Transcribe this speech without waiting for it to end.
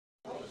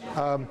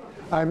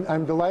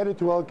I'm delighted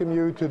to welcome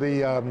you to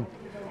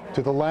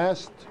the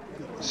last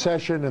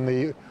session in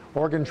the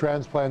organ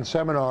transplant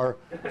seminar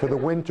for the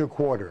winter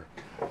quarter.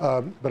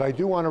 But I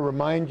do want to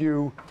remind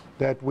you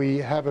that we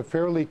have a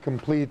fairly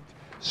complete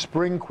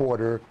spring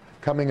quarter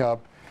coming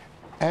up,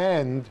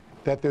 and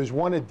that there's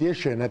one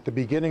addition at the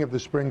beginning of the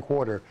spring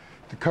quarter.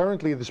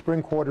 Currently, the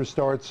spring quarter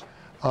starts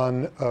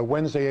on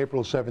Wednesday,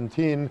 April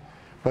 17,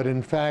 but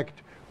in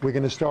fact, we're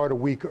going to start a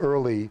week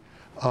early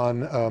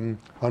on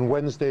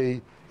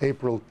Wednesday,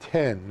 April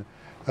 10.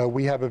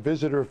 We have a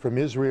visitor from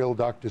Israel,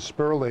 Dr.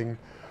 Sperling,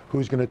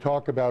 who's going to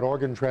talk about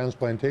organ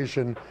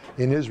transplantation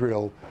in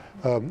Israel,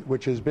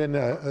 which has been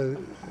a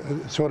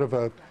sort of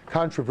a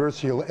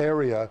controversial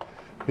area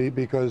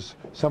because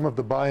some of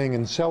the buying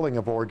and selling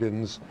of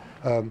organs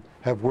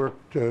have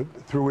worked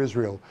through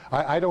Israel.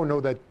 I don't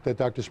know that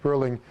Dr.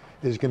 Sperling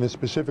is going to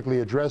specifically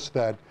address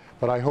that,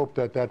 but I hope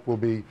that that will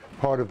be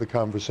part of the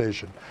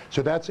conversation.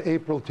 So that's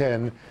April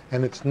 10,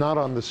 and it's not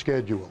on the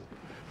schedule.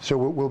 So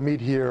we'll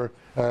meet here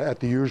at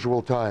the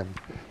usual time.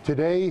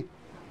 Today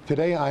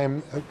I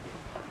am,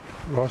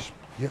 Ross,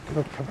 yeah,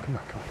 come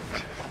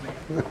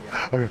on.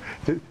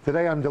 Okay.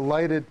 Today I'm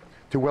delighted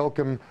to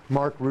welcome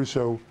Mark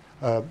Russo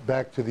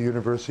back to the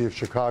University of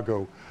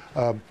Chicago.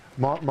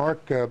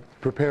 Mark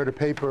prepared a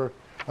paper,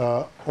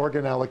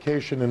 Organ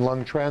Allocation and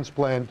Lung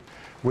Transplant,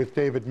 with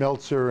David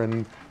Meltzer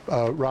and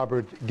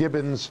Robert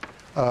Gibbons,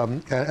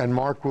 and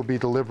Mark will be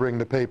delivering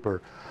the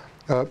paper.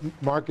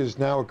 Mark is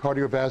now a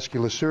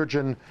cardiovascular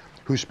surgeon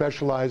who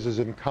specializes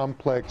in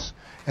complex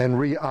and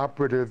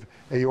reoperative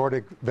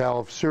aortic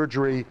valve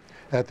surgery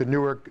at the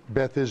Newark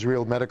Beth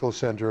Israel Medical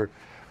Center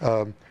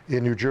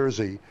in New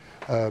Jersey.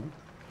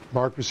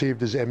 Mark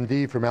received his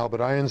MD from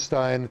Albert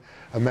Einstein,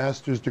 a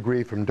master's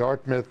degree from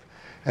Dartmouth,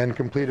 and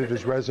completed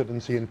his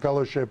residency and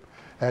fellowship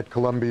at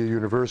Columbia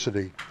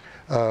University.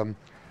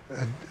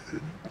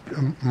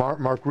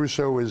 Mark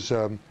Russo is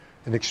an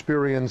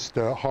experienced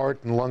heart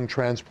and lung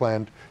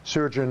transplant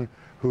surgeon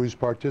who's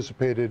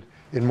participated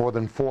in more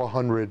than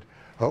 400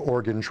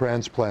 organ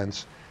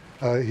transplants.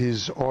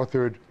 He's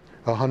authored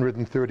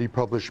 130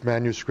 published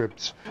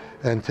manuscripts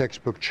and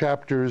textbook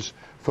chapters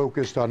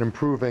focused on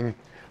improving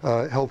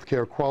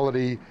healthcare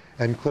quality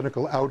and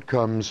clinical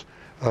outcomes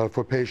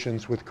for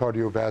patients with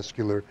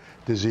cardiovascular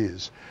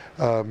disease.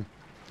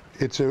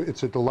 It's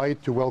a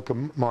delight to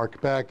welcome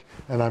Mark back,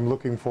 and I'm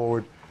looking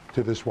forward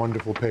to this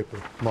wonderful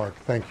paper. Mark,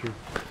 thank you.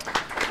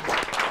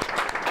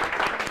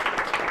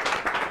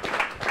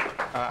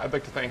 I'd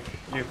like to thank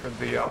you for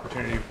the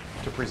opportunity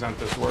to present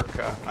this work.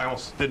 I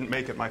almost didn't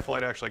make it. My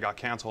flight actually got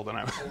canceled, and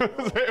I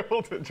was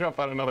able to jump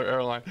on another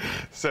airline.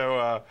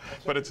 So,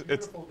 but it's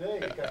beautiful day.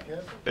 It got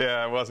canceled?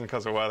 Yeah, it wasn't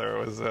because of weather.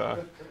 It was.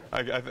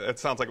 It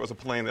sounds like it was a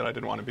plane that I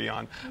didn't want to be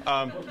on.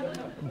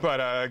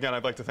 But again,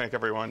 I'd like to thank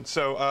everyone.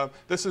 So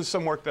this is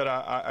some work that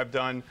I've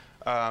done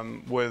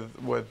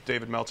with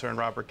David Meltzer and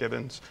Robert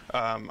Gibbons.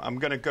 I'm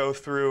going to go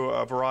through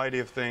a variety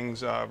of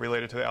things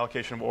related to the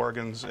allocation of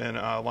organs in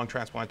lung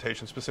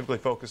transplantation, specifically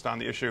focused on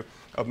the issue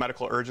of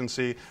medical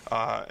urgency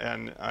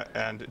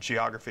and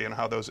geography and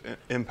how those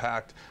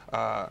impact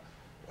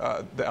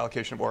the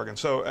allocation of organs.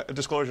 So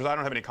disclosures, I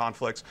don't have any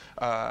conflicts.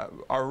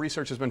 Our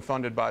research has been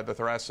funded by the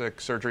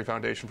Thoracic Surgery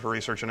Foundation for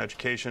Research and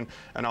Education,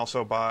 and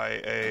also by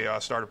a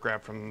startup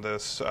grant from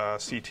this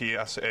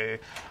CTSA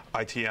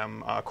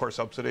ITM core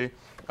subsidy.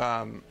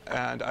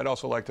 And I'd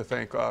also like to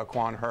thank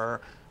Quan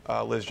Her,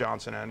 Liz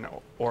Johnson, and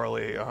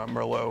Orly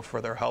Merlot for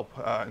their help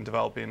in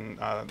developing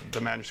the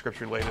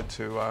manuscripts related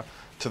to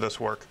this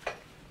work.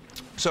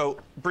 So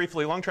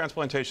briefly, lung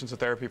transplantation is a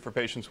therapy for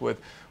patients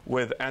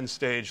with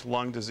end-stage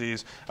lung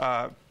disease.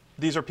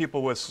 These are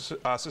people with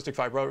cystic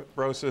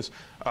fibrosis,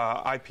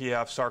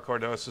 IPF,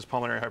 sarcoidosis,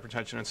 pulmonary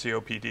hypertension, and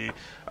COPD.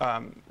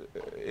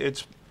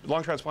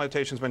 Lung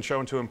transplantation has been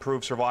shown to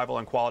improve survival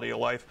and quality of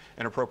life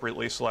in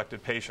appropriately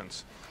selected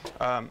patients.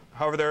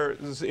 However, there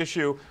is an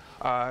issue,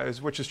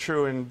 which is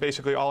true in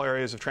basically all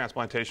areas of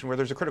transplantation, where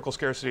there's a critical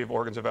scarcity of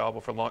organs available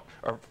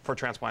for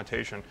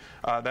transplantation.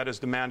 That is,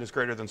 demand is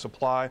greater than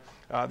supply.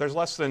 There's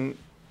less than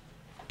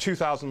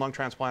 2,000 lung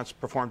transplants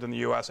performed in the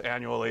U.S.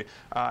 annually,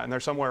 and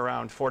there's somewhere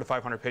around 400 to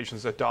 500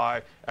 patients that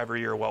die every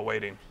year while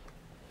waiting.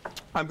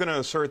 I'm going to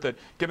assert that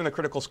given the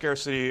critical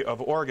scarcity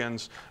of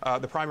organs,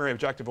 the primary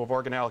objective of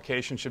organ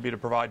allocation should be to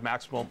provide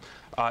maximal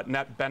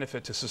net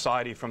benefit to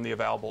society from the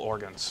available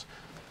organs.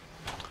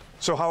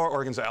 So how are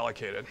organs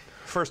allocated?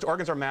 First,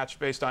 organs are matched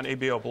based on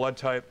ABO blood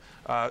type,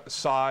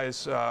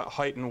 size,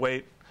 height, and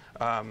weight,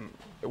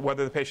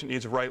 whether the patient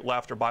needs right,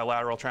 left, or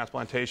bilateral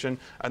transplantation,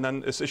 and then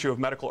this issue of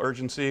medical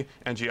urgency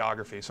and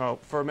geography. So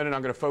for a minute,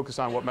 I'm going to focus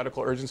on what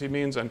medical urgency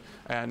means and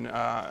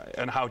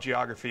how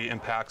geography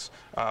impacts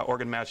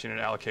organ matching and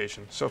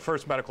allocation. So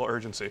first, medical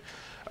urgency.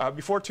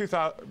 Before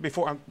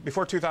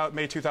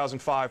May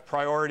 2005,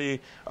 priority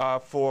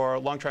for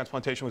lung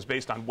transplantation was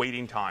based on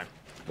waiting time.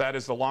 That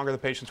is, the longer the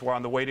patients were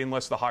on the waiting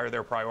list, the higher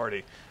their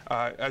priority.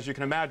 As you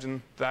can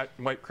imagine, that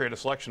might create a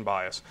selection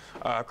bias.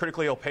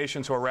 Critically ill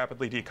patients who are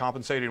rapidly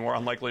decompensating were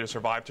unlikely likely to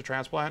survive to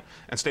transplant,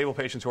 and stable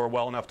patients who are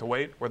well enough to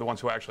wait were the ones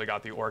who actually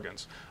got the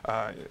organs.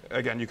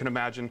 Again, you can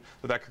imagine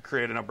that that could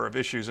create a number of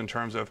issues in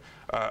terms of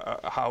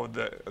how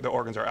the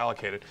organs are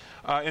allocated.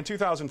 In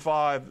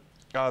 2005,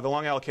 the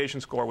lung allocation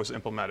score was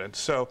implemented.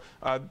 So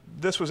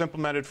this was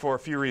implemented for a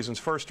few reasons.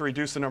 First, to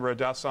reduce the number of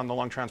deaths on the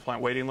lung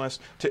transplant waiting list,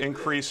 to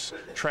increase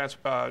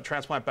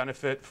transplant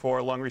benefit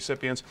for lung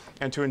recipients,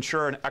 and to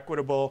ensure an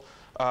equitable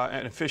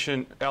and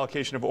efficient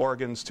allocation of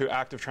organs to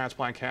active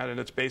transplant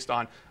candidates based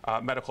on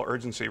medical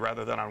urgency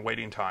rather than on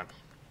waiting time.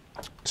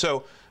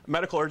 So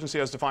medical urgency,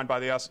 as defined by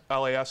the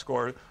LAS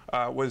score,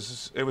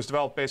 was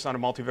developed based on a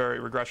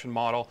multivariate regression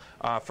model,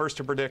 first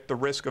to predict the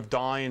risk of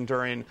dying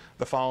during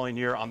the following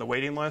year on the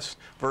waiting list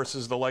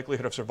versus the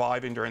likelihood of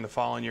surviving during the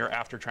following year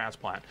after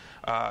transplant.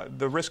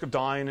 The risk of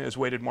dying is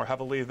weighted more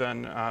heavily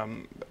than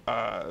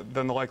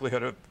the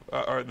likelihood of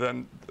or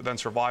than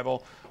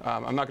survival.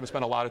 I'm not going to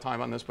spend a lot of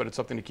time on this, but it's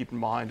something to keep in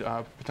mind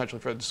potentially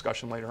for a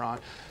discussion later on.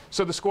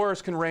 So the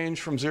scores can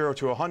range from 0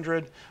 to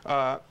 100.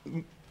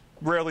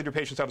 Rarely do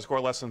patients have a score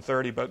less than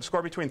 30, but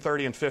score between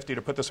 30 and 50,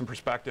 to put this in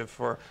perspective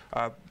for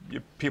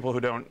people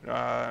who don't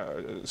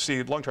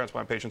see lung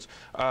transplant patients.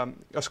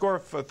 A score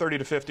of 30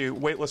 to 50,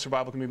 waitlist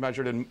survival can be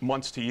measured in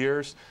months to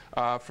years.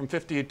 From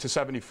 50 to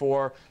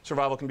 74,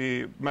 survival can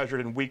be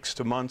measured in weeks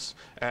to months,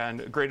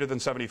 and greater than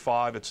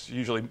 75, it's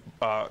usually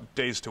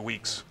days to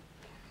weeks.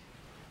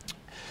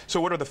 So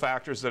what are the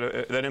factors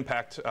that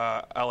impact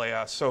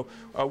LAS? So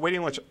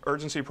waiting list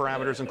urgency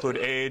parameters include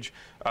age,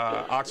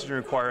 oxygen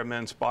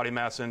requirements, body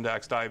mass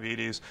index,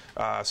 diabetes,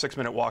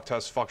 6-minute walk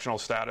test, functional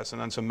status,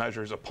 and then some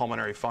measures of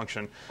pulmonary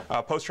function.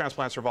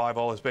 Post-transplant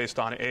survival is based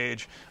on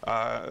age,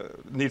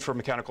 need for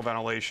mechanical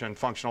ventilation,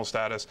 functional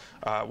status,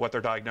 what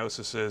their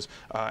diagnosis is,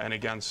 and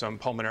again, some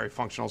pulmonary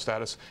functional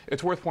status.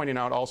 It's worth pointing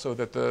out also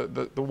that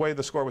the way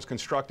the score was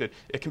constructed,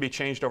 it can be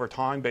changed over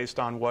time based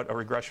on what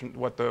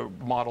the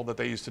model that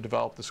they used to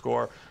develop the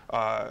score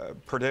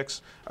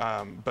predicts,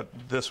 but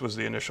this was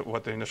the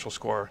initial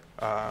score.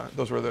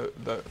 Those were the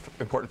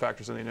important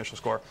factors in the initial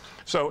score.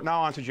 So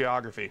now on to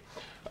geography.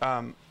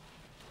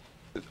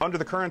 Under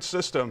the current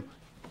system,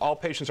 all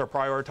patients are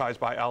prioritized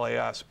by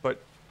LAS,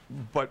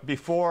 but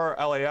before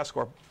LAS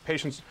score,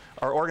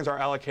 organs are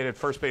allocated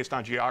first based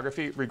on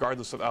geography,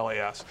 regardless of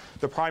LAS.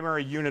 The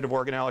primary unit of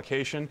organ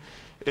allocation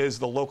is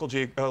the local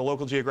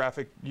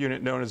geographic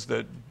unit known as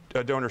the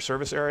donor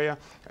service area.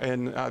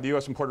 In the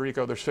U.S. and Puerto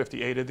Rico, there's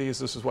 58 of these.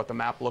 This is what the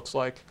map looks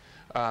like.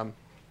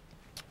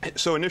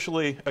 So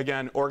initially,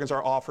 again, organs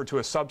are offered to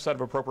a subset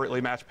of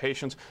appropriately matched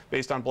patients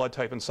based on blood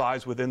type and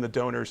size within the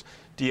donor's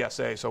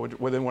DSA, so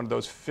within one of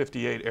those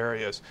 58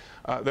 areas.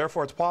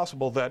 Therefore, it's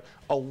possible that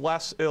a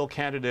less ill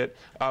candidate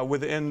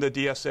within the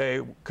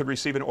DSA could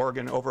receive an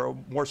organ over a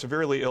more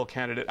severely ill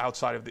candidate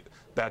outside of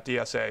that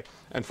DSA.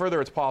 And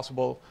further, it's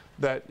possible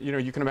that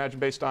you can imagine,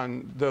 based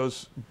on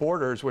those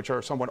borders, which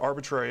are somewhat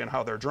arbitrary in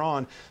how they're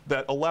drawn,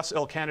 that a less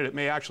ill candidate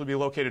may actually be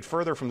located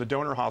further from the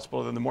donor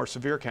hospital than the more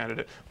severe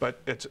candidate,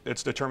 but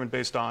it's determined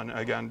based on,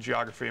 again,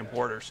 geography and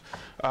borders.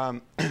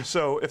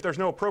 So if there's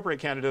no appropriate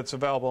candidates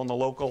available in the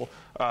local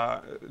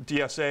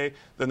DSA,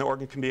 then the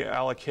organ can be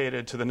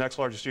allocated to the next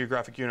largest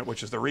geographic unit,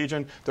 which is the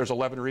region. There's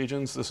 11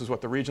 regions. This is what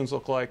the regions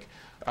look like.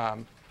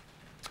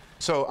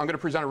 So I'm going to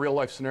present a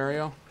real-life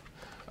scenario.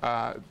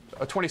 A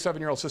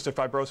 27-year-old cystic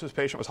fibrosis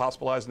patient was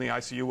hospitalized in the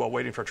ICU while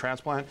waiting for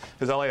transplant.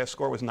 His LAS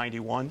score was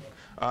 91.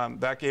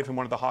 That gave him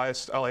one of the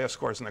highest LAS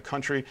scores in the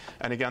country,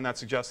 and again, that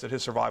suggests that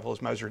his survival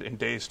is measured in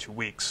days to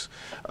weeks.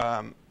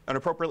 An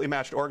appropriately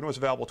matched organ was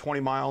available 20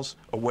 miles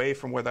away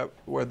from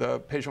where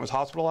the patient was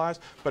hospitalized,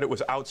 but it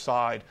was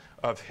outside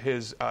of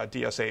his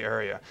DSA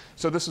area.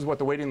 So this is what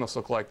the waiting list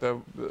looked like.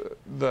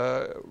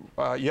 The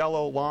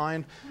yellow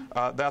line,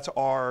 that's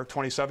our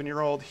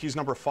 27-year-old. He's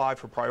number 5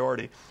 for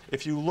priority.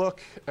 If you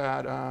look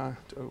at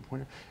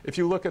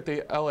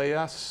the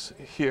LAS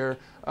here,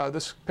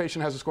 this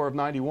patient has a score of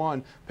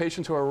 91.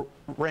 Patients who are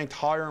ranked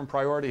higher in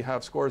priority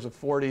have scores of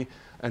 40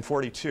 and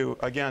 42.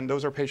 Again,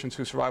 those are patients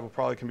whose survival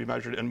probably can be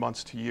measured in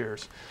months to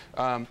years.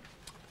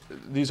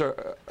 These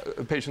are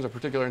patients of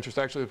particular interest.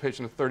 Actually, the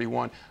patient of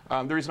 31.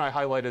 The reason I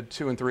highlighted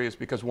 2 and 3 is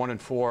because 1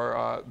 and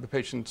 4, the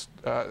patients,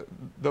 the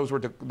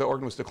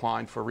organ was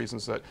declined for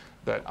reasons that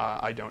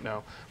I don't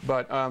know.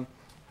 But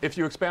if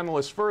you expand the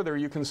list further,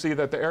 you can see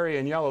that the area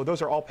in yellow,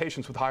 those are all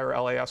patients with higher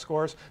LAS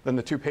scores than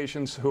the 2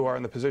 patients who are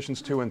in the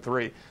positions 2 and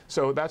 3.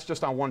 So that's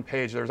just on one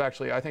page. There's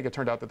actually, I think it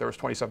turned out that there was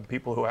 27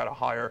 people who had a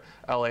higher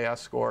LAS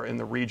score in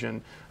the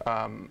region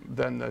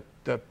than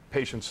the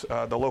patients,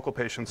 the local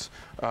patients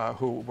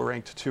who were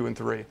ranked 2 and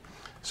 3.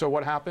 So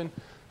what happened?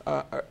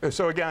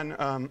 So again,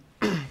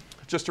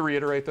 just to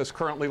reiterate this,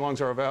 currently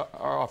lungs are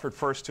offered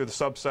first to the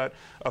subset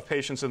of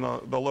patients in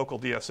the local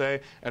DSA,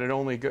 and it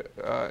only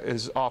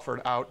is offered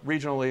out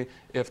regionally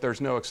if there's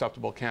no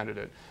acceptable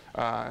candidate.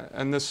 So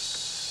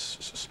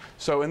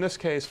in this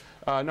case,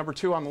 number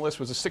 2 on the list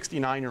was a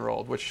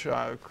 69-year-old, which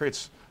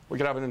we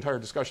could have an entire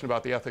discussion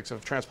about the ethics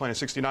of transplanting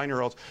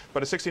 69-year-olds,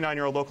 but a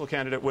 69-year-old local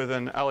candidate with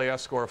an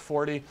LAS score of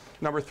 40.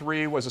 Number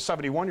 3 was a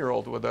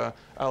 71-year-old with a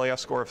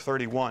LAS score of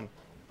 31.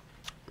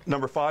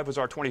 Number 5 was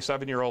our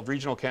 27-year-old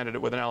regional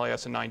candidate with an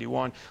LAS in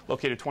 91,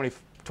 located 20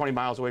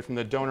 miles away from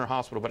the donor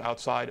hospital, but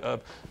outside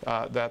of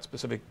that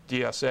specific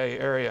DSA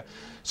area.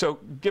 So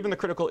given the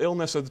critical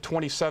illness of the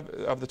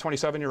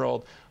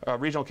 27-year-old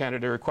regional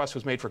candidate, a request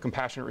was made for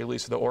compassionate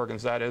release of the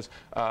organs. That is,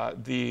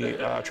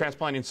 the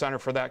transplanting center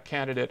for that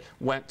candidate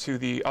went to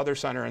the other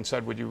center and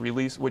said, would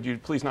you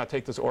please not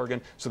take this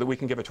organ so that we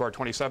can give it to our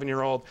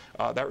 27-year-old?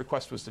 That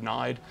request was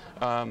denied.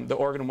 The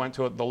organ went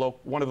to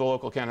one of the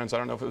local candidates. I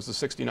don't know if it was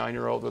the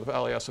 69-year-old with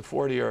an LAS of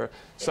 40 or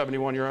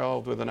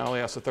 71-year-old with an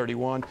LAS of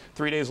 31.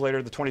 3 days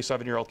later, the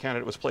 27-year-old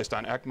candidate was placed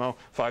on ECMO.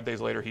 5 days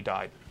later, he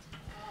died.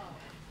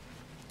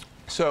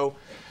 So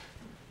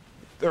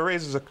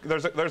there's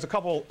a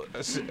couple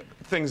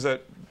things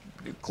that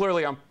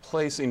clearly I'm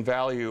placing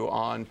value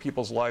on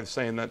people's lives,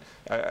 saying that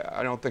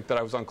I don't think that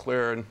I was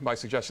unclear in my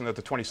suggestion that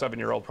the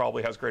 27-year-old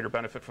probably has greater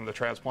benefit from the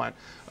transplant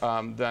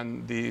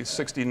than the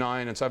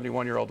 69 and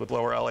 71-year-old with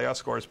lower LAS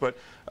scores, but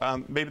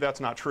maybe that's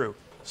not true.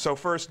 So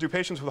first, do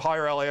patients with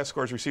higher LAS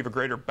scores receive a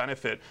greater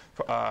benefit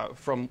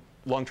from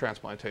lung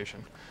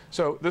transplantation?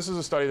 So this is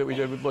a study that we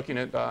did with looking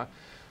at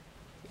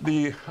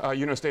the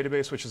UNOS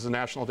database, which is the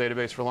national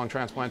database for lung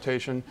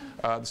transplantation.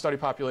 The study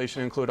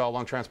population included all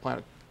lung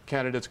transplant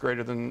candidates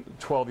greater than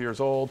 12 years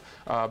old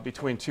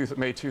between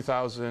May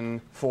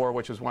 2004,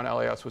 which is when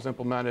LAS was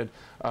implemented,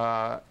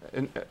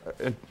 in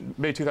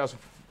May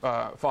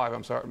 2005,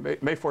 I'm sorry,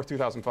 May 4th,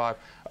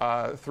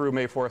 2005, through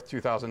May 4th,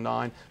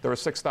 2009. There were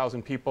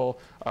 6,000 people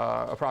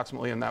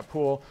approximately in that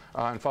pool,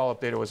 and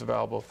follow-up data was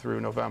available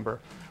through November.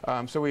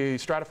 So we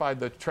stratified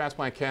the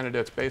transplant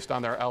candidates based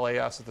on their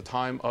LAS at the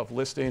time of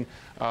listing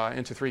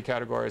into 3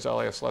 categories: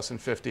 LAS less than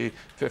 50,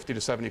 50 to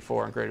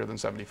 74, and greater than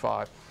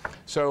 75.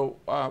 So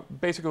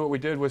basically what we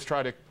did was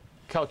try to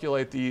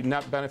calculate the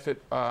net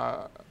benefit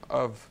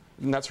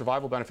net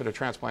survival benefit of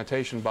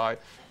transplantation by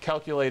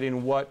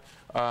calculating what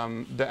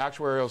the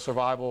actuarial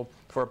survival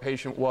for a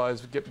patient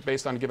was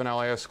based on a given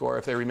LAS score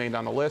if they remained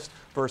on the list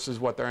versus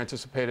what their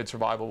anticipated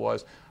survival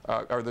was,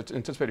 or the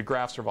anticipated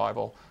graft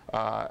survival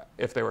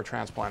if they were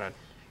transplanted.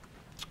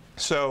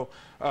 So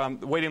the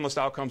waiting list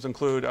outcomes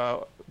include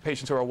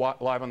patients who are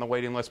live on the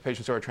waiting list,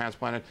 patients who are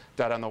transplanted,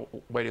 dead on the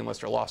waiting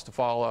list, or lost to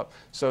follow-up.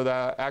 So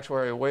the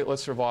actuarial wait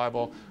list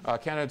survival,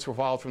 candidates were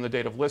followed from the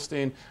date of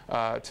listing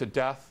to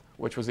death,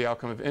 which was the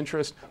outcome of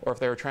interest, or if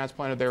they were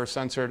transplanted, they were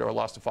censored, or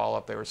lost to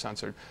follow-up, they were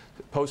censored.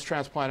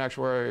 Post-transplant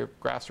actuarial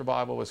graft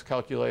survival was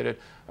calculated.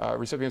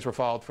 Recipients were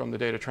followed from the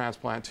date of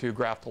transplant to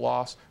graft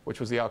loss, which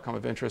was the outcome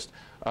of interest.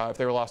 If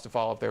they were lost to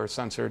follow-up, they were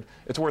censored.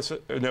 It's worth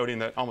noting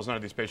that almost none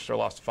of these patients are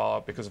lost to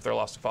follow-up, because if they're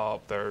lost to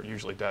follow-up, they're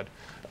usually dead.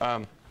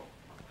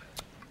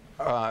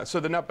 So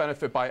the net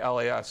benefit by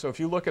LAS. So if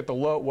you look at the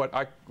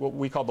what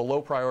we call the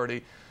low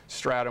priority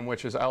stratum,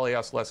 which is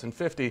LAS less than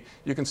 50,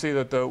 you can see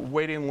that the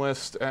waiting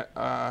list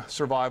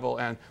survival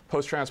and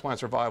post-transplant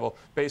survival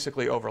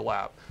basically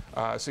overlap.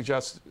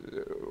 Suggests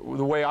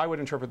the way I would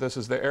interpret this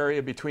is the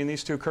area between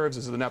these two curves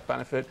is the net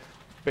benefit.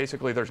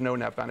 Basically, there's no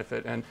net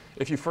benefit. And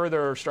if you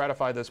further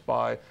stratify this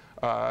by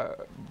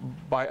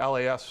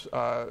LAS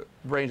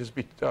ranges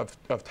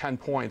of 10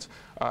 points,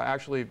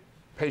 actually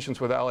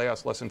patients with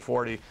LAS less than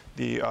 40,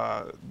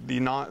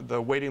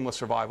 the waiting list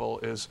survival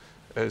is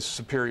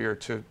superior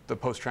to the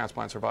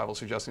post-transplant survival,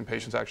 suggesting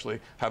patients actually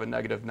have a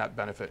negative net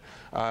benefit.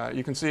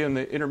 You can see in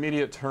the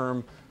intermediate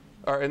term,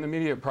 or in the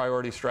mediate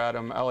priority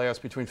stratum, LAS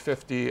between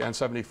 50 and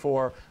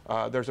 74,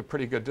 there's a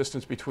pretty good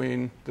distance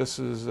between. This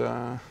is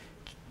the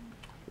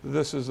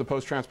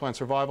post-transplant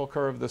survival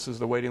curve. This is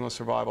the waiting list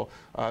survival.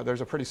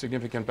 There's a pretty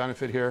significant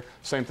benefit here.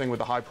 Same thing with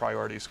the high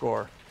priority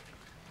score.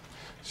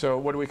 So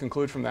what do we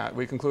conclude from that?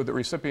 We conclude that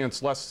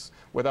recipients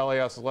with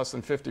LAS less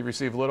than 50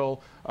 receive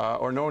little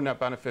or no net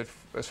benefit,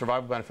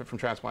 survival benefit from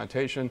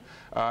transplantation.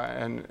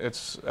 And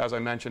it's, as I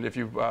mentioned, if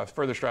you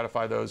further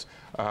stratify those,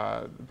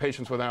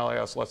 patients with an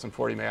LAS less than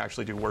 40 may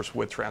actually do worse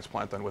with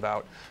transplant than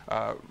without.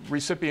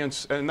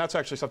 Recipients, and that's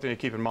actually something to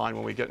keep in mind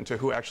when we get into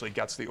who actually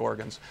gets the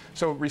organs.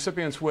 So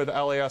recipients with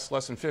LAS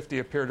less than 50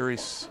 appear to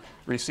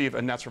receive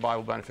a net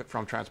survival benefit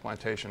from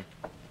transplantation.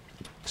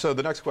 So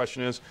the next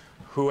question is,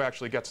 who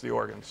actually gets the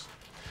organs?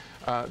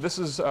 This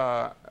is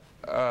a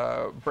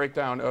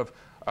breakdown of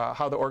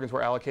how the organs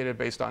were allocated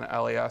based on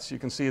LAS. You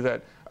can see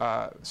that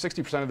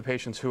 60% of the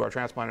patients who are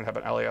transplanted have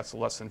an LAS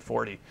less than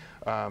 40,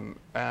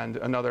 and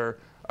another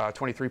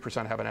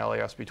 23% have an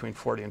LAS between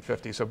 40 and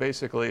 50. So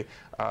basically,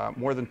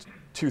 more than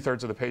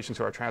 2/3 of the patients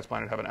who are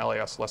transplanted have an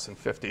LAS less than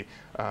 50,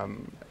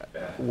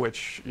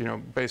 which,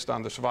 based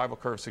on the survival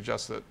curve,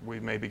 suggests that we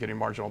may be getting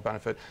marginal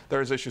benefit.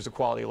 There's issues of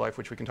quality of life,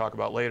 which we can talk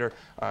about later.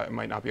 It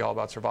might not be all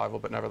about survival,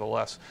 but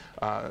nevertheless,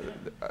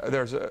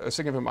 there's a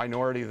significant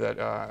minority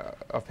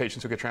of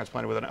patients who get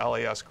transplanted with an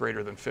LAS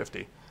greater than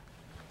 50.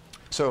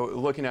 So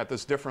looking at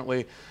this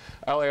differently,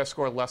 LAS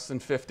score less than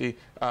 50,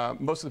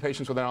 most of the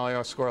patients with an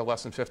LAS score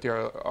less than 50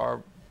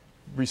 are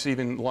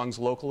receiving lungs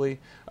locally,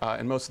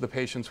 and most of the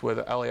patients with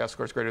LAS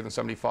scores greater than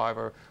 75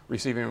 are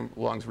receiving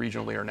lungs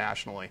regionally or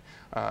nationally.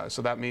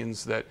 So that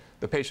means that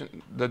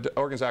the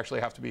organs actually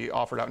have to be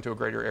offered out into a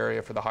greater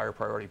area for the higher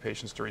priority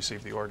patients to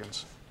receive the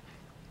organs.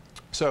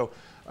 So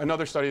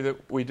another study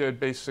that we did,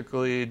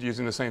 basically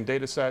using the same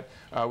data set,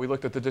 we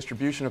looked at the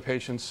distribution of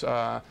patients who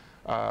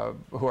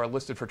are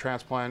listed for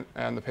transplant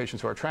and the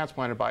patients who are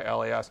transplanted by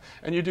LAS.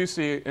 And you do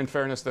see, in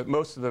fairness, that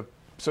most of the,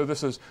 so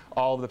this is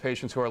all of the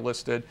patients who are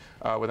listed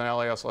with an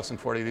LAS less than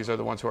 40. These are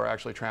the ones who are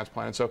actually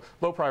transplanted. So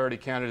low priority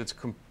candidates,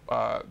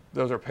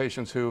 those are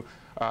patients who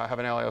have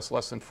an LAS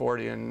less than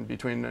 40, and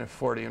between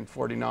 40 and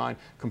 49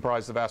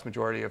 comprise the vast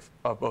majority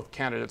of both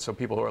candidates, so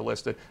people who are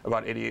listed,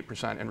 about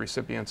 88%, and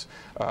recipients,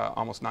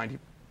 almost 90%.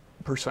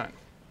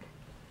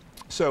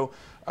 So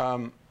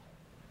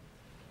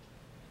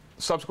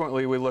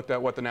subsequently, we looked at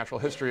what the natural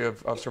history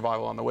of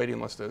survival on the waiting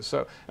list is.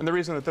 So, and the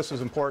reason that this is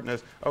important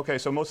is, okay,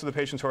 so most of the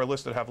patients who are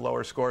listed have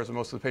lower scores, and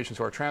most of the patients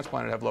who are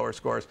transplanted have lower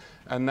scores,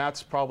 and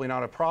that's probably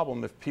not a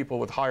problem if people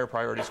with higher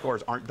priority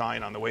scores aren't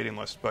dying on the waiting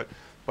list. But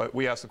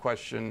we ask the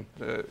question,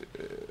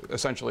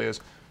 essentially,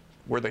 is,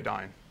 were they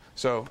dying?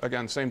 So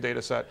again, same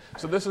data set.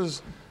 So this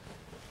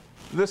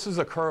is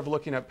a curve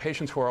looking at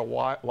patients who are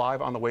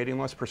alive on the waiting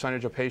list,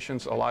 percentage of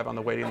patients alive on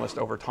the waiting list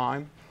over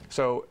time.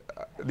 So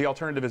the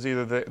alternative is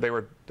either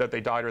that they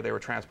died or they were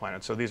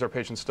transplanted. So these are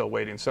patients still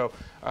waiting. So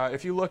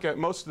if you look at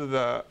most of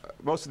the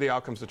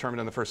outcomes determined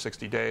in the first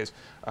 60 days,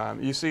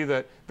 you see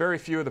that very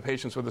few of the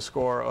patients with a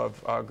score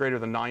of greater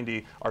than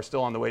 90 are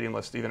still on the waiting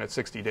list even at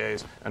 60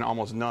 days, and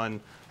almost none,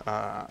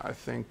 I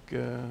think,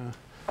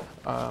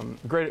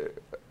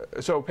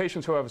 so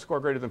patients who have a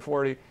score greater than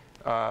 40,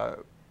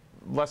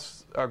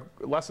 less than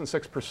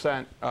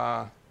 6%,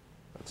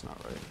 that's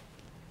not right.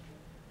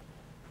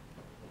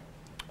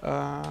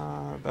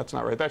 That's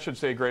not right. That should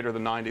say greater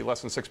than 90.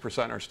 Less than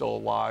 6% are still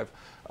alive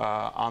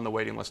on the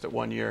waiting list at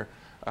 1 year.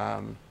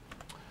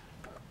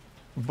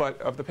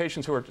 But of the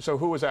patients who are, so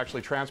who was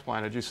actually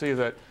transplanted, you see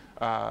that,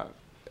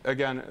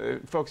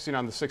 again, focusing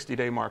on the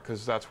 60-day mark,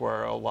 because that's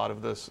where a lot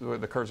of this,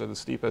 the curves are the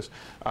steepest,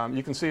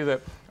 you can see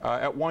that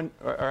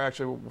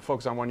actually we'll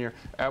focus on 1 year.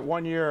 At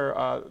 1 year,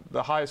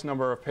 the highest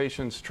number of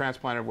patients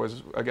transplanted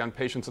was, again,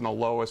 patients in the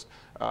lowest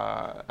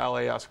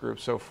LAS group,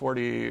 so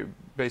 40,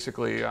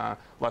 basically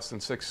less than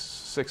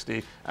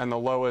 60, and the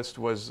lowest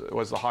was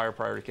the higher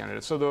priority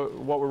candidate. So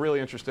what we're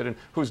really interested in,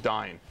 who's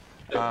dying.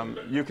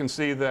 You can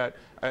see that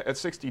at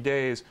 60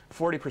 days,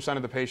 40%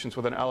 of the patients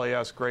with an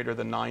LAS greater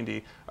than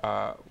 90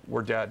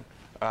 were dead,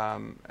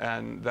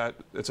 and that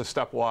it's a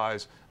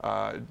stepwise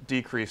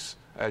decrease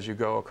as you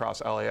go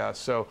across LAS.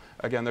 So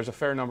again, there's a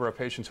fair number of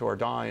patients who are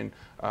dying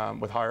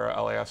with higher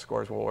LAS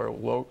scores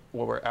while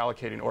we're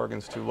allocating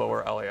organs to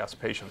lower LAS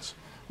patients.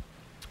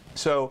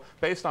 So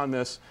based on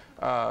this,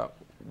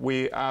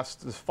 we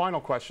asked this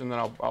final question that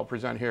I'll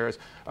present here is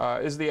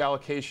the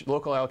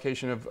local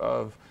allocation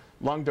of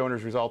lung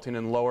donors resulting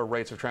in lower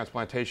rates of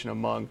transplantation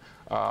among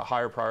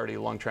higher priority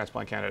lung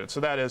transplant candidates?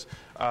 So that is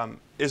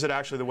it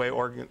actually the way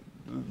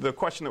the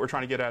question that we're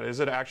trying to get at,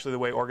 is it actually the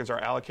way organs are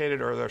allocated,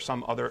 or are there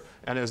some other,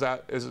 and is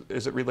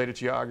it related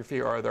to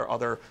geography, or are there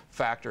other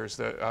factors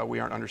that we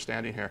aren't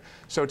understanding here?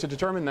 So to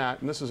determine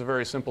that, and this is a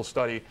very simple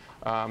study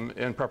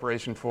in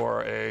preparation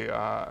for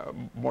a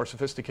more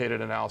sophisticated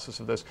analysis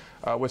of this,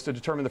 was to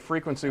determine the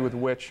frequency with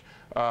which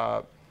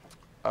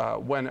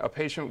when a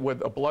patient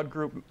with a blood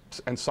group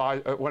and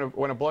size,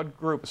 when a blood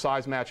group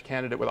size match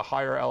candidate with a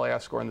higher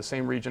LAS score in the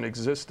same region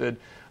existed,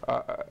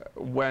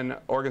 when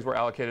organs were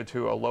allocated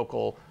to a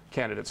local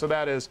candidate. So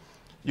that is,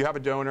 you have a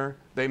donor,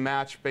 they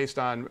match based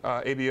on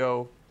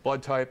ABO,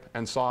 blood type,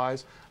 and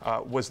size.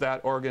 Was that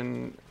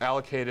organ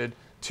allocated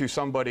to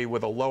somebody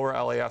with a lower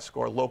LAS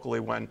score locally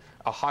when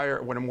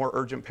a more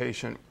urgent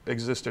patient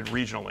existed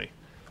regionally?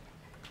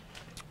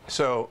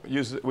 So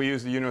we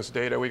used the UNOS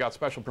data. We got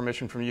special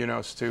permission from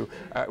UNOS to,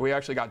 we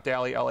actually got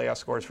daily LAS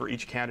scores for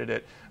each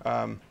candidate.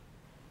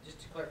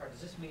 Just to clarify,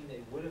 does this mean they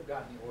would have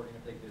gotten the organ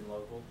if they'd been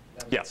local?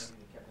 Yes.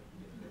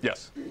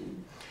 Yes.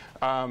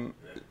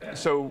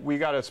 So we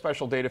got a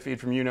special data feed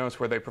from UNOS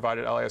where they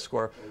provided LAS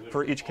score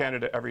for each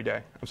candidate every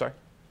day. I'm sorry?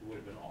 It would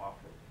have been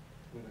offered.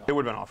 It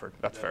would have been offered.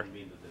 That's fair.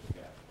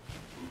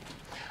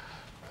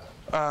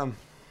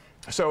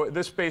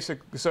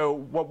 So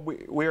what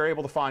we were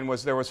able to find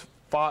was there was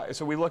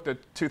so we looked at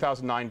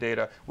 2009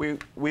 data. We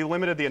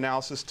limited the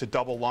analysis to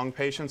double lung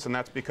patients, and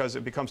that's because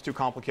it becomes too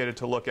complicated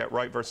to look at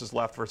right versus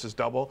left versus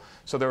double.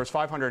 So there was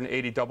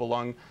 580 double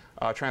lung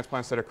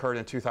transplants that occurred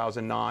in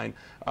 2009.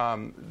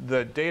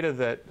 The data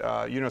that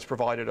UNOS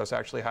provided us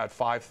actually had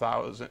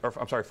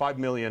 5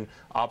 million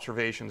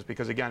observations,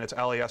 because again, it's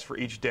LAS for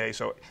each day.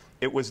 So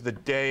it was the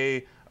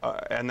day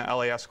and the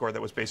LAS score that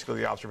was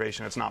basically the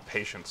observation. It's not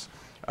patients.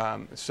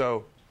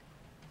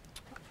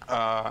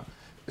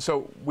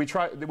 So we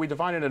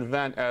define an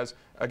event as,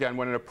 again,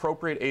 when an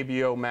appropriate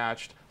ABO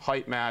matched,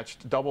 height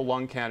matched, double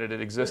lung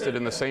candidate existed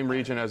in the same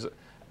region as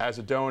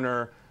a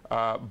donor,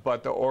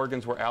 but the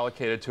organs were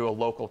allocated to a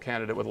local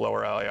candidate with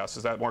lower LAS.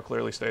 Is that more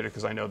clearly stated?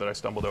 Because I know that I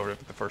stumbled over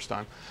it the first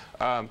time.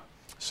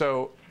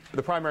 So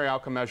the primary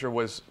outcome measure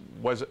was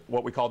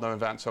what we called an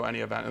event, so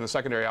any event. And the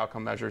secondary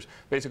outcome measures,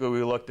 basically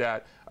we looked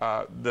at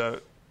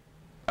the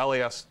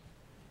LAS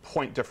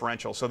point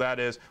differential. So that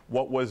is,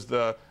 what was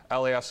the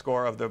LAS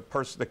score of the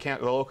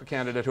local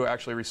candidate who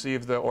actually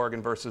received the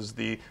organ versus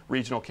the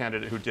regional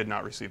candidate who did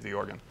not receive the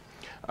organ.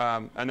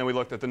 And then we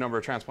looked at the number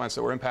of transplants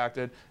that were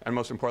impacted, and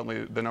most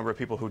importantly, the number of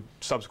people who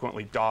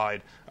subsequently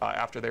died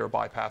after they were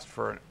bypassed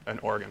for an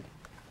organ.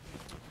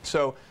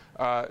 So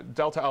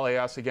delta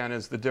LAS, again,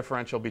 is the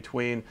differential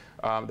between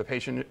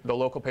the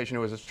local patient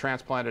who was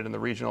transplanted and the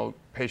regional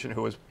patient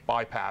who was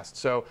bypassed.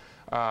 So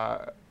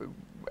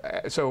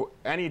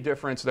any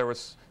difference,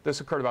 this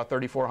occurred about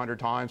 3,400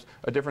 times.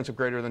 A difference of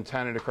greater than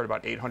 10, it occurred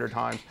about 800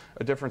 times.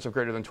 A difference of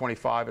greater than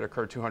 25, it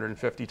occurred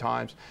 250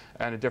 times.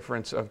 And a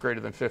difference of greater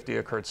than 50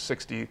 occurred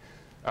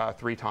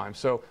 63 times.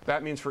 So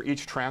that means for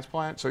each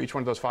transplant, so each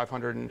one of those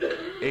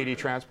 580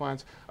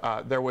 transplants,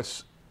 there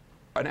was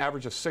an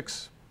average of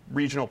 6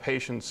 regional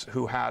patients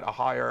who had a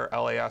higher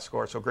LAS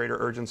score, so greater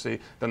urgency,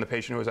 than the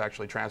patient who was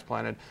actually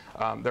transplanted.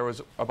 There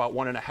was about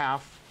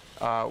 1.5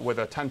 with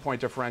a 10-point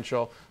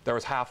differential. There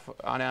was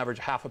on average,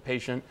 half a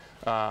patient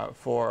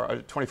for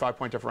a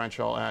 25-point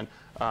differential, and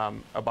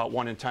about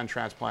 1 in 10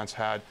 transplants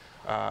had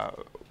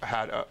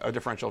a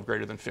differential of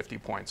greater than 50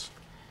 points.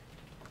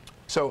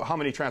 So how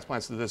many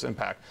transplants did this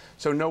impact?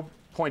 So no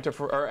point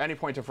or any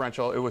point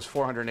differential, it was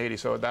 480.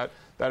 So that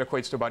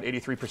equates to about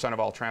 83% of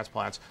all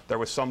transplants. There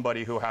was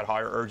somebody who had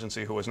higher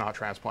urgency who was not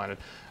transplanted.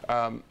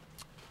 A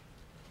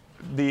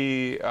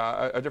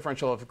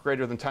differential of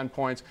greater than 10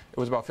 points, it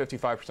was about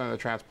 55% of the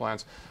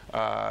transplants.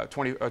 A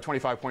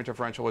 25-point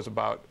differential was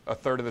about a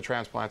third of the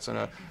transplants, and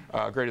a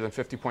greater than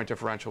 50-point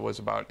differential was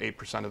about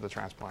 8% of the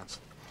transplants.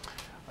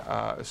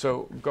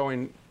 So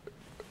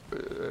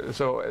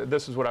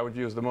this is what I would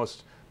view as the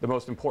most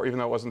important, even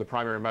though it wasn't the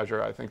primary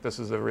measure. I think this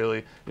is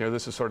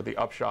this is sort of the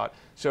upshot.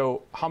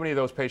 So how many of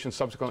those patients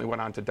subsequently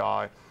went on to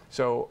die?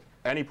 So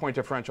any point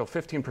differential,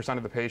 15%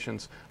 of the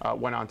patients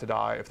went on to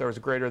die. If there was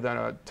greater than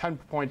a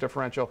 10-point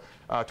differential,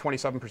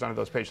 27% of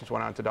those patients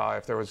went on to die.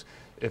 If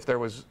there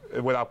was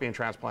without being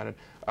transplanted.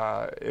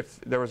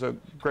 If there was a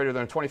greater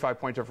than a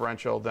 25-point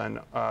differential, then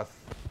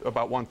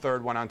about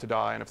 1/3 went on to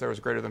die. And if there was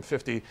greater than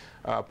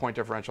 50-point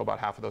differential, about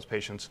half of those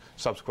patients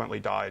subsequently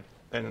died.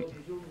 And well,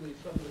 presumably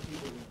some of the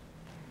people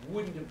who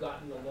wouldn't have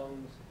gotten the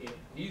lungs, if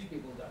these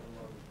people got the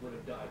lungs, would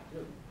have died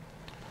too.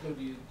 So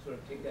do you sort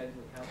of take that into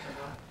account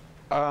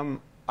somehow?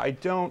 I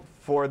don't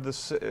for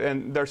this,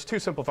 and there's 2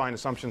 simplifying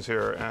assumptions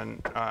here, and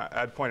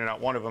Ed pointed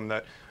out one of them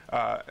that,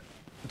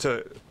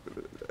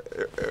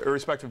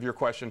 irrespective of your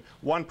question,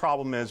 one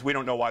problem is we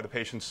don't know why the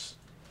patients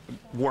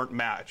weren't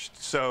matched.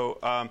 So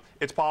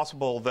it's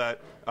possible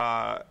that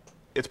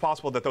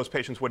those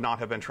patients would not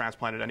have been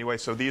transplanted anyway.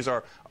 So these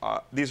are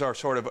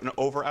sort of an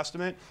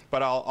overestimate.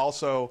 But I'll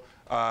also,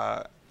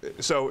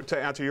 so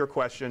to answer your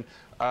question,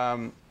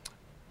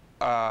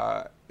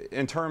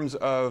 in terms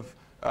of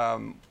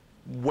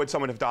would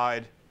someone have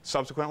died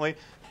subsequently?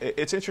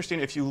 It's interesting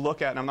if you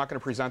look at, and I'm not going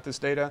to present this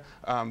data,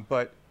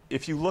 but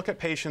if you look at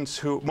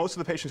patients most of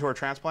the patients who are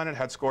transplanted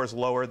had scores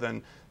lower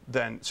than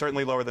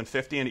certainly lower than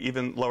 50 and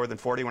even lower than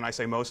 40. When I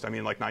say most, I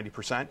mean like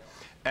 90%.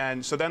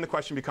 And so then the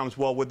question becomes,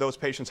 well, would those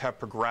patients have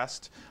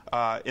progressed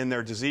in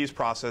their disease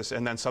process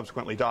and then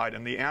subsequently died?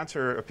 And the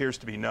answer appears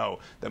to be no,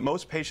 that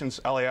most patients'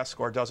 LAS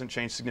score doesn't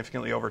change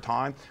significantly over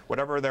time.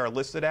 Whatever they're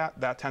listed at,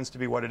 that tends to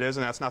be what it is.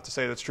 And that's not to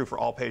say that's true for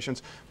all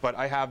patients. But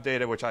I have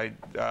data, which I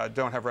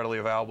don't have readily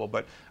available,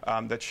 but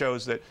that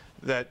shows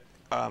that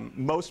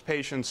most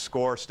patients'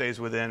 score stays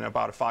within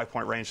about a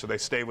 5-point range, so they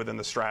stay within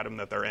the stratum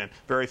that they're in.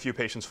 Very few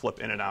patients flip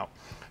in and out.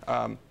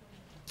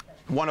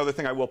 One other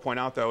thing I will point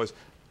out, though, is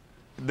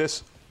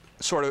this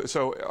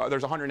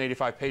there's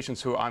 185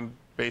 patients who I'm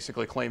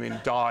basically claiming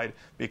died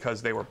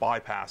because they were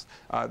bypassed.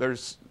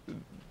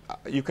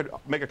 You could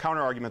make a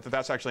counter argument that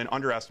that's actually an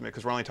underestimate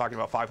because we're only talking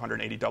about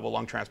 580 double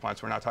lung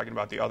transplants. We're not talking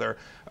about the other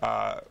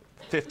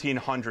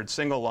 1,500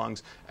 single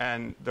lungs.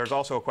 And there's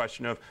also a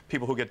question of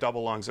people who get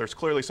double lungs. There's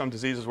clearly some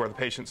diseases where the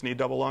patients need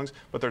double lungs,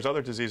 but there's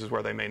other diseases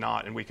where they may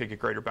not, and we could get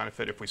greater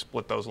benefit if we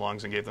split those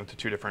lungs and gave them to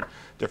 2 different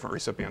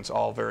recipients.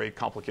 All very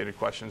complicated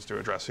questions to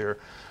address here.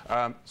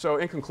 So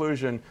in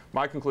conclusion,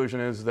 my conclusion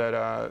is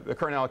that the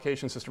current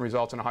allocation system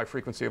results in a high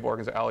frequency of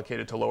organs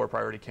allocated to lower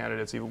priority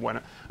candidates, even when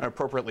an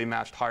appropriately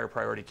matched higher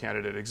priority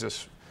candidate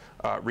exists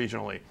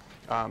regionally.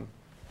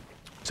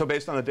 So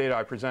based on the data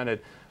I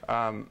presented,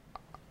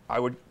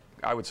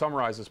 I would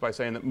summarize this by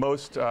saying that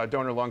most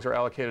donor lungs are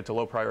allocated to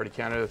low priority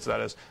candidates, that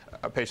is,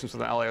 patients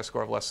with an LAS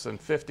score of less than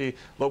 50.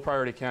 Low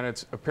priority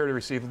candidates appear to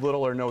receive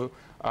little or no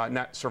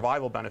net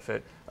survival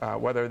benefit.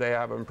 Whether they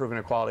have an improvement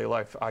in quality of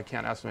life, I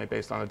can't estimate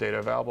based on the data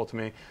available to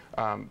me.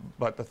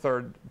 But the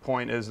third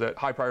point is that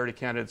high priority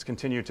candidates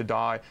continue to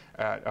die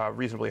at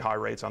reasonably high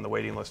rates on the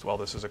waiting list while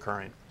this is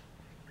occurring.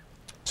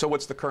 So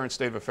what's the current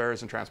state of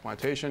affairs in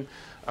transplantation?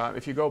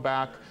 If you go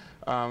back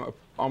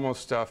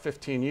almost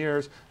 15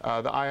 years,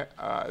 the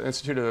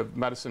Institute of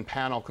Medicine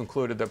panel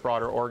concluded that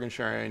broader organ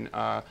sharing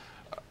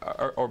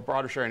or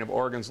broader sharing of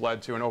organs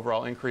led to an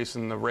overall increase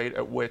in the rate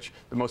at which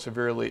the most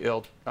severely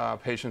ill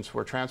patients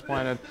were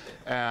transplanted,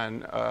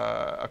 and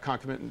a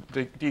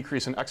concomitant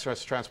decrease in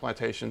excess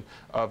transplantation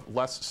of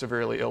less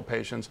severely ill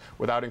patients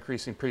without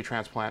increasing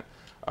pre-transplant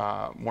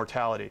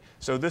mortality.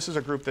 So this is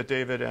a group that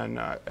David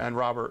and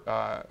Robert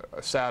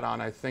sat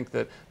on. I think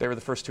that they were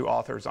the first two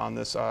authors on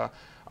this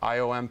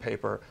IOM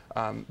paper.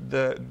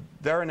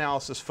 Their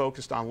analysis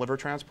focused on liver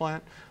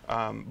transplant,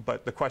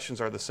 but the questions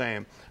are the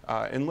same.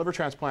 In liver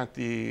transplant,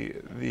 the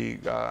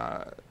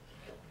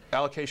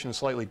allocation is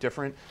slightly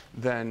different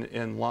than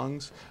in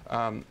lungs.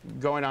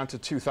 Going on to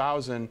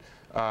 2000,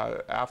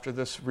 after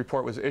this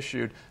report was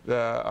issued,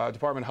 the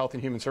Department of Health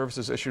and Human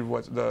Services issued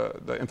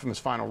the infamous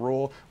final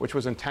rule, which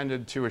was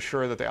intended to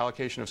assure that the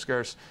allocation of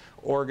scarce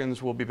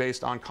organs will be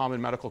based on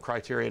common medical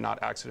criteria,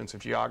 not accidents of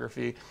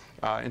geography.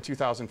 In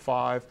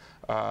 2005,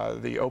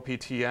 the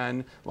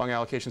OPTN, Lung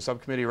Allocation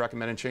Subcommittee,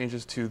 recommended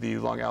changes to the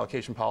lung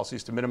allocation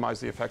policies to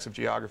minimize the effects of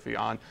geography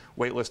on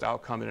waitlist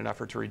outcome in an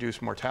effort to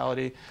reduce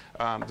mortality.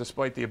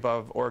 Despite the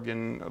above,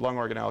 lung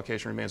organ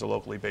allocation remains a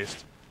locally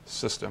based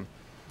system.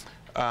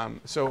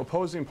 So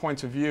opposing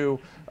points of view,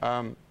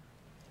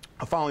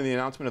 following the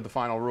announcement of the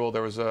final rule,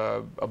 there was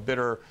a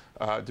bitter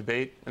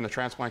debate in the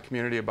transplant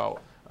community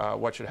about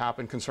what should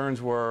happen.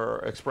 Concerns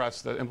were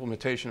expressed that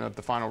implementation of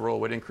the final rule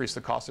would increase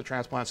the cost of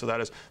transplant, so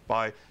that is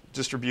by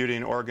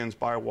distributing organs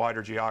by a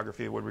wider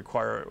geography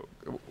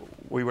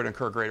we would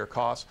incur greater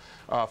costs.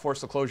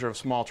 Force the closure of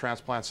small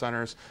transplant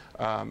centers,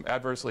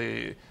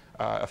 adversely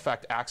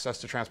affect access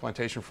to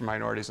transplantation for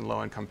minorities and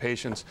low-income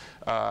patients,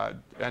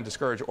 and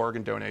discourage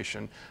organ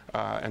donation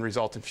and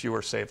result in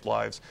fewer saved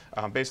lives.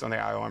 Based on the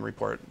IOM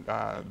report,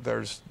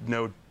 there's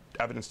no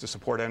evidence to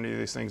support any of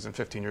these things, and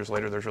 15 years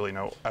later there's really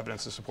no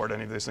evidence to support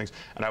any of these things.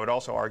 And I would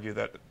also argue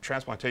that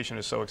transplantation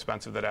is so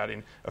expensive that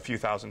adding a few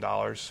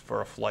 $1,000s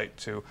for a flight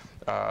to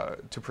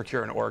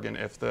procure an organ,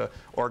 if the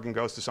organ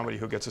goes to somebody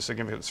who gets a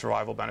significant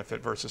survival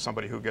benefit versus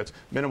somebody who gets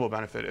minimal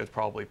benefit, it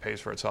probably pays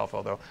for itself,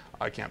 although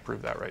I can't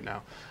prove that right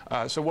now.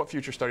 So what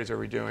future studies are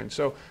we doing?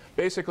 So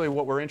basically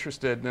what we're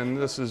interested in, and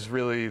this is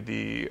really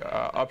the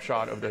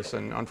upshot of this,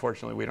 and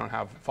unfortunately we don't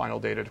have final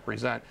data to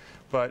present,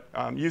 but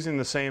using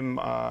the same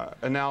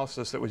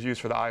analysis that was used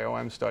for the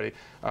IOM study,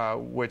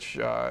 which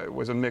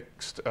was a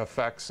mixed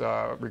effects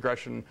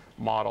regression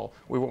model,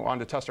 we wanted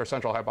to test our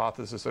central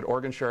hypothesis that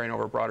organ sharing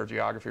over broader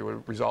geography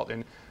would result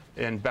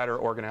in better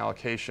organ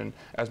allocation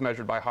as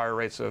measured by higher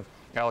rates of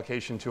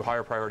allocation to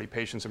higher priority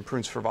patients,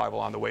 improves survival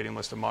on the waiting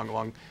list among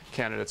lung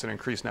candidates, and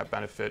increased net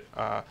benefit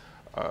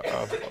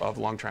of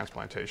lung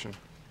transplantation.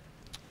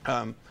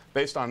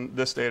 Based on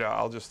this data,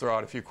 I'll just throw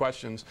out a few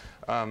questions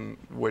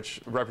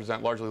which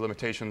represent largely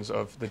limitations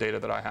of the data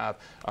that I have.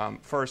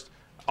 First,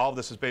 all of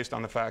this is based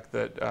on the fact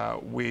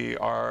that we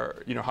are,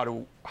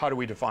 how do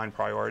we define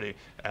priority,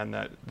 and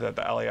that the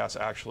LAS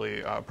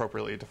actually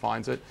appropriately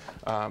defines it,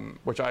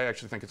 which I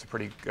actually think it's a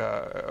pretty,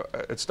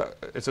 it's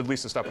at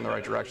least a step in the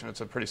right direction.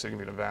 It's a pretty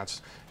significant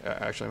advance,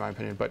 actually, in my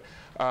opinion. But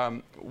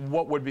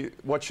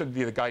what should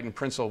be the guiding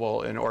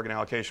principle in organ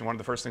allocation? One of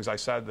the first things I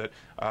said, that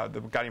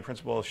the guiding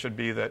principle should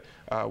be that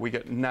we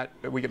get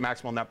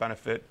maximal net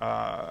benefit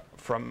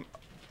from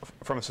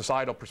a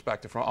societal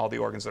perspective from all the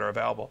organs that are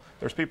available.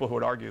 There's people who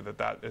would argue that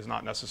that is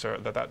not necessary,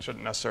 that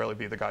shouldn't necessarily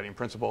be the guiding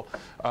principle.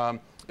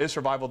 Is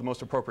survival the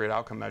most appropriate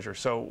outcome measure?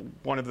 So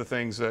one of the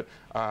things that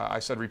I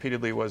said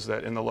repeatedly was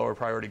that in the lower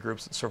priority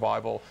groups,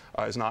 survival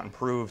is not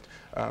improved,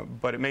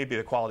 but it may be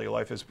the quality of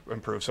life is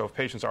improved. So if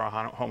patients are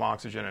on home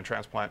oxygen and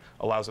transplant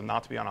allows them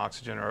not to be on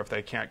oxygen, or if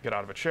they can't get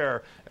out of a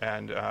chair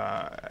and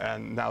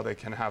now they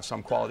can have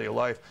some quality of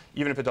life,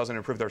 even if it doesn't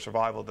improve their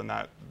survival, then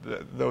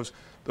those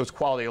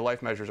quality of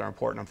life measures are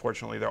important.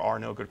 Unfortunately, there are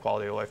no good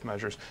quality of life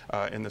measures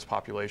in this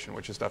population,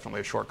 which is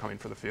definitely a shortcoming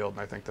for the field,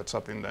 and I think that's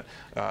something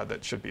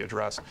that should be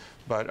addressed.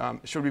 But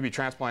should we be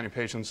transplanting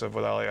patients with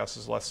LAS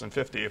is less than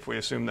 50? If we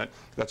assume that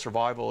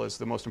survival is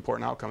the most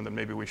important outcome, then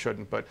maybe we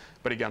shouldn't. But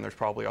again, there's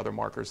probably other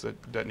markers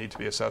that need to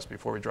be assessed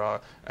before we draw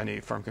any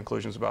firm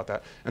conclusions about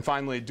that. And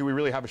finally, do we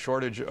really have a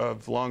shortage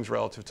of lungs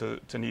relative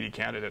to needy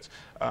candidates?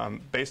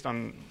 Based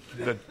on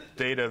the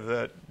data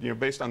that,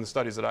 based on the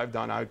studies that I've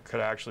done, I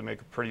could actually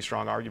make a pretty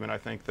strong argument. I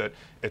think that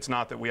it's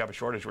not that we have a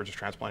shortage, we're just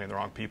transplanting the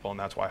wrong people, and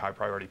that's why high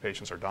priority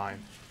patients are dying.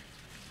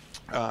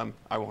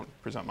 I won't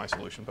present my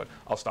solution, but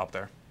I'll stop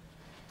there.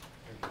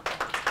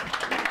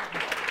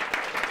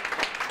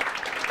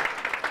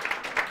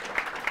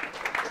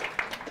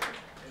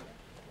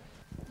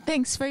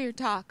 Thanks for your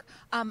talk.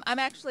 I'm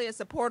actually a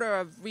supporter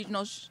of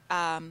regional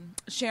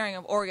sharing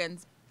of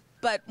organs,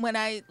 but when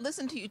I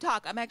listen to you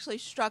talk, I'm actually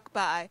struck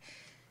by,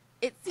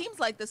 it seems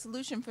like the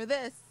solution for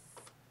this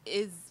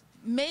is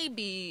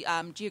maybe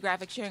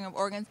geographic sharing of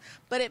organs,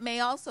 but it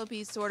may also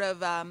be sort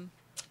of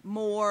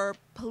more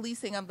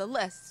policing of the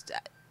list,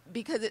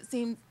 because it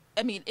seems,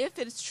 I mean, if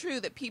it's true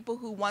that people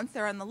who, once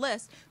they're on the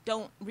list,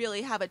 don't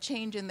really have a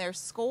change in their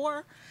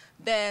score,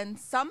 then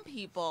some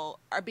people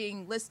are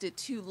being listed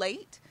too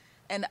late,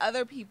 and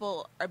other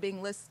people are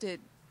being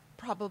listed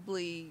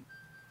probably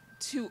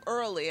too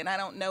early. And I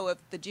don't know if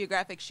the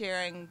geographic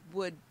sharing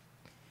would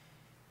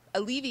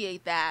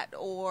alleviate that,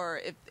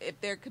 or if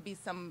there could be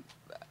some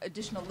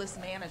additional list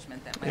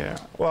management that might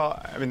help.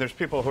 Well, I mean, there's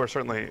people who are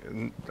certainly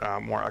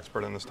more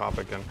expert in this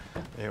topic, and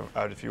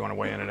if you want to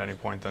weigh in at any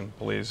point, then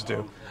please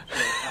do.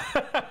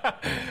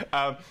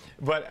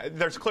 But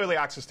there's clearly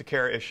access to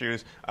care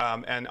issues,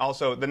 and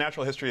also the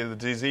natural history of the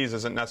disease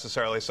isn't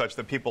necessarily such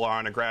that people are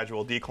on a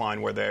gradual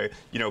decline where they,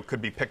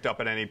 could be picked up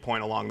at any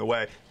point along the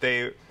way.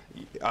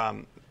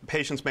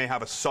 Patients may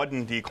have a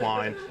sudden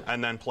decline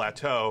and then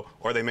plateau,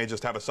 or they may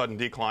just have a sudden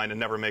decline and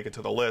never make it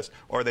to the list,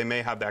 or they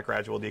may have that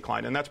gradual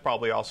decline, and that's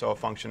probably also a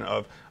function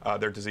of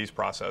their disease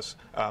process.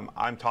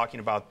 I'm talking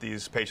about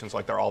these patients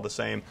like they're all the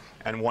same,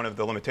 and one of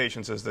the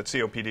limitations is that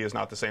COPD is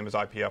not the same as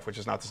IPF, which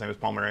is not the same as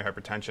pulmonary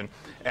hypertension.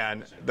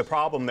 And the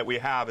problem that we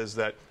have is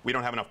that we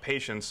don't have enough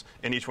patients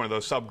in each one of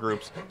those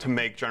subgroups to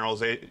make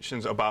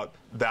generalizations about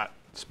that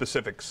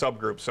specific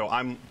subgroup. So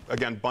I'm,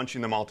 again,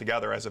 bunching them all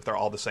together as if they're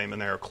all the same,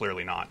 and they are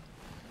clearly not.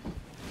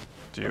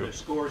 The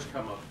scores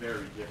come up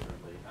very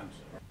differently. I'm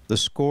sorry. The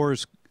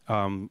scores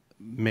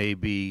may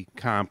be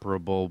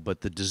comparable,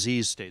 but the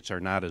disease states are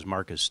not as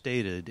Mark has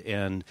stated,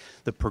 and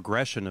the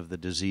progression of the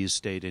disease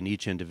state in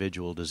each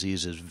individual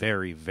disease is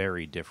very,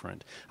 very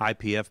different.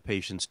 IPF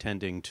patients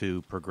tending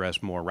to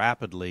progress more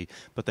rapidly,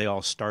 but they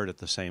all start at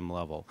the same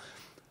level.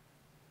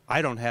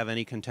 I don't have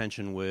any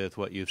contention with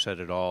what you've said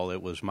at all.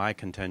 It was my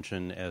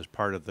contention as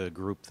part of the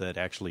group that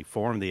actually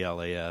formed the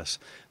LAS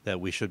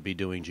that we should be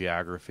doing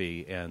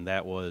geography, and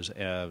that was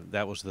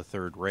the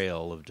third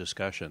rail of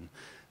discussion.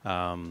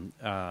 And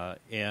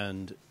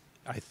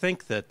I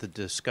think that the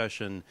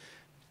discussion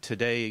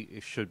today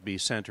should be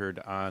centered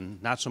on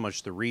not so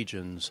much the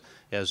regions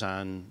as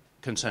on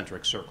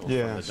concentric circles from the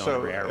donor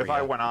so area. If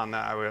I went on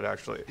that, I would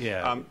actually.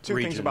 Two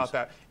things about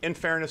that. In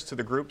fairness to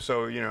the group,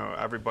 so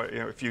everybody,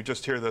 if you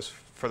just hear this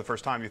for the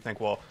first time, you think,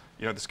 well,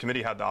 this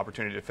committee had the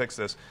opportunity to fix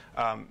this.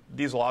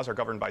 These laws are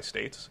governed by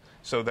states,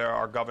 so there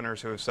are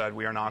governors who have said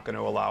we are not going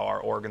to allow our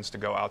organs to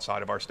go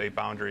outside of our state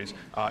boundaries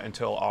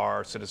until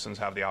our citizens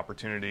have the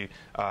opportunity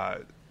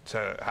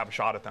to have a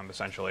shot at them,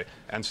 essentially.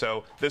 And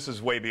so this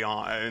is way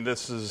beyond, and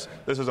this is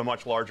a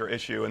much larger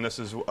issue, and this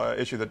is an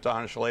issue that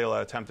Donna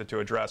Shalala attempted to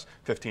address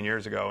 15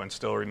 years ago and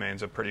still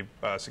remains a pretty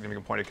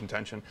significant point of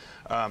contention.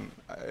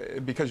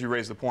 Because you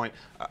raised the point,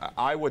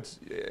 I would,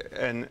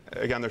 and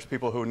again, there's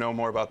people who know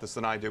more about this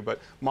than I do, but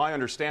my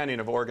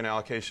understanding of organ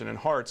allocation in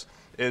hearts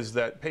is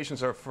that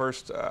patients are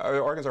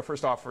organs are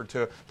first offered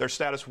to their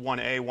status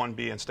 1A,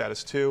 1B, and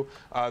status 2.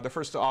 They're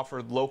first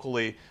offered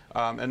locally,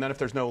 and then if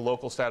there's no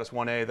local status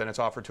 1A, then it's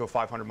offered to a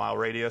 500-mile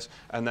radius,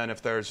 and then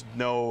if there's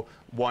no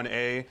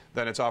 1A,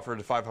 then it's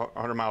offered a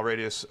 500-mile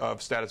radius of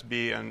status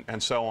B,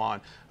 and so on.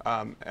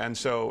 And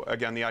so,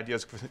 again, the idea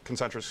is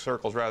concentric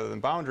circles rather than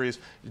boundaries.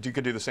 You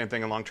could do the same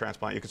thing in lung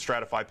transplant. You could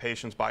stratify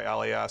patients by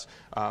LAS.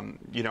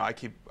 I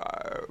keep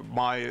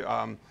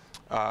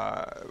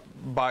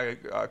by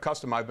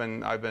custom, I've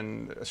been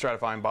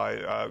stratifying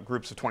by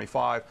groups of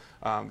 25.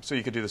 So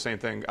you could do the same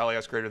thing.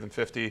 LAS greater than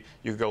 50,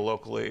 you could go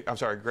locally. I'm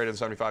sorry, greater than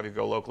 75, you could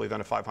go locally,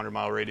 then a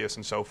 500-mile radius,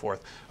 and so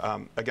forth.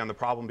 Again, the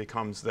problem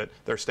becomes that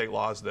there are state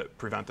laws that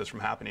prevent this from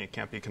happening. It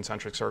can't be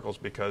concentric circles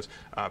because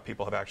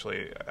people have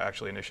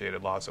actually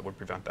initiated laws that would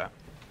prevent that.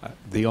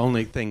 The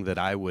only thing that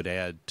I would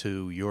add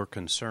to your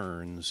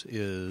concerns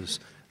is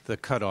the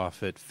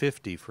cutoff at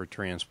 50 for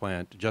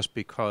transplant, just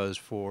because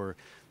for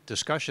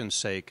discussion's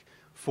sake,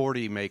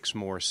 40 makes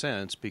more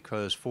sense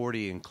because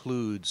 40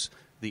 includes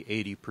the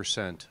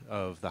 80%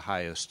 of the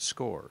highest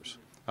scores,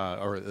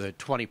 or the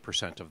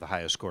 20% of the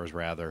highest scores,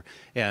 rather.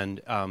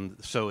 And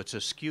so it's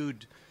a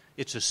skewed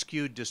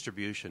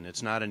distribution.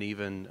 It's not an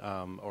even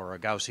or a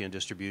Gaussian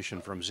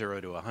distribution from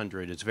 0 to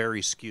 100. It's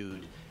very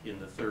skewed in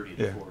the 30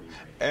 to 40 range.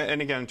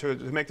 And again, to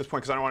make this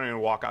point, because I don't want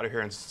anyone to walk out of here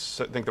and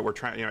think that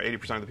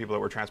 80% of the people that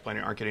we're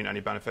transplanting aren't getting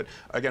any benefit.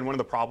 Again, one of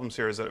the problems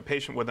here is that a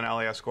patient with an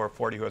LAS score of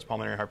 40 who has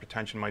pulmonary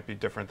hypertension might be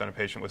different than a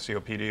patient with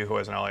COPD who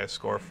has an LAS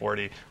score of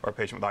 40, or a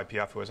patient with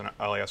IPF who has an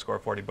LAS score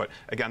of 40. But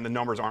again, the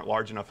numbers aren't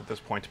large enough at this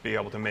point to be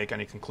able to make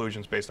any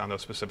conclusions based on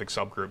those specific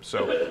subgroups.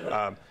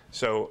 So,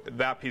 so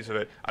that piece of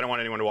it, I don't want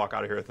anyone to walk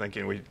out of here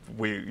thinking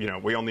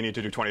we only need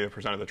to do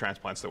 20% of the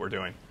transplants that we're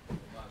doing.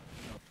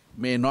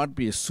 May not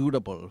be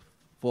suitable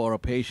for a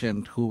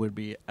patient who would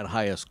be at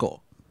higher score.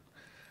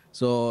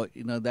 So,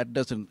 that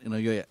doesn't,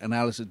 your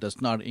analysis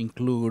does not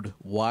include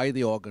why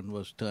the organ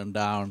was turned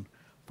down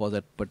for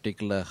that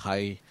particular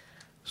high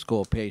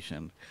score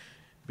patient.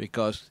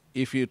 Because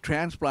if you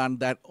transplant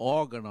that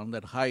organ on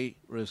that high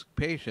risk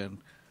patient,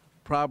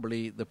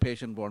 probably the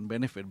patient won't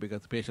benefit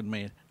because the patient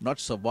may not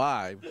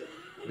survive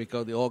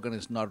because the organ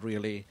is not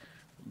really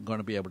going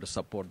to be able to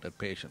support that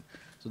patient.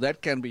 So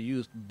that can be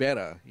used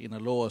better in a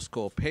lower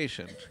score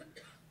patient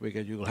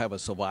because you will have a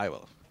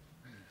survival.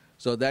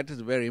 So that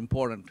is very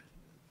important.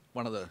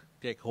 One of the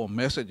take-home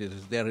messages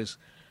is there is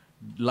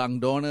lung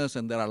donors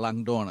and there are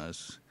lung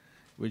donors,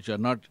 which are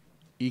not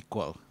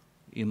equal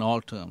in all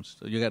terms.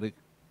 So you got to,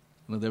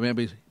 there may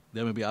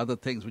be other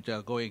things which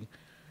are going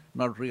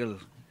not real,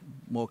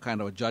 more kind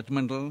of a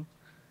judgmental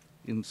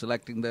in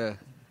selecting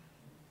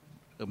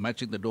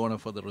matching the donor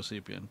for the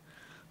recipient.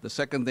 The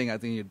second thing I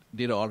think you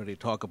did already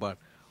talk about,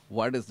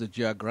 what is the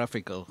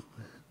geographical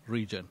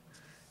region?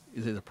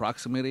 Is it the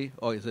proximity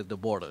or is it the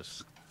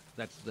borders?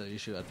 That's the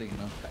issue, I think.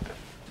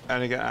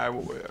 And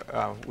again,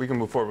 we can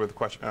move forward with the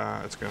question.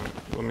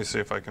 Let me see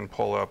if I can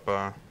pull up.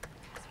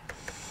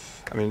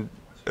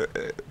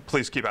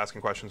 Please keep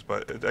asking questions.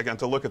 But again,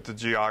 to look at the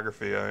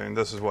geography, I mean,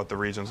 this is what the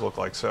regions look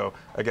like. So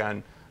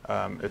again,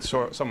 it's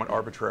somewhat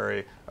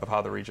arbitrary of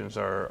how the regions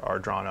are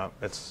drawn up.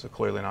 It's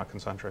clearly not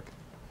concentric.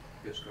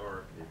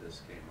 Historically,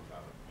 this came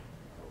about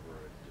over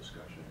a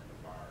discussion in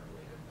a bar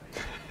late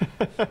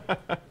at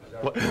night.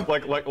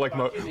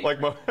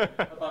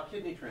 About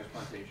kidney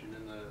transplantation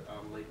in the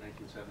late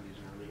 1970s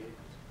and early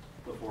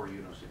 80s, before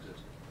UNOS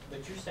existed.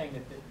 But you're saying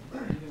that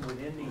even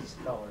within these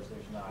colors,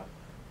 there's not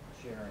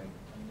sharing.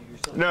 I mean, you're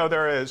still No,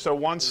 there is. So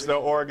once the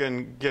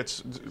organ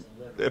gets,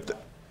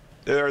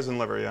 there is in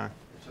liver, yeah.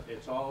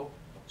 It's all,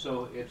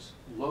 so it's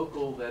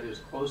local that is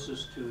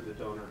closest to the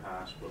donor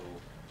hospital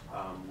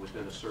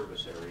within a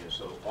service area.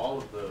 So all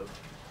of the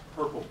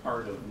purple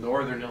part of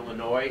northern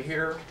Illinois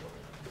here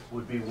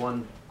would be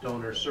one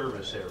donor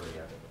service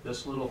area.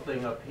 This little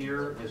thing up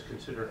here is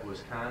considered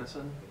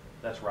Wisconsin.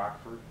 That's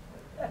Rockford.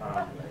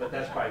 But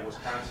that's by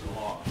Wisconsin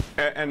law,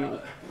 And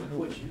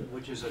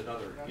which is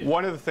another.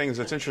 one of the things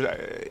that's interesting,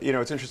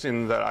 it's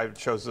interesting that I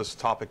chose this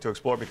topic to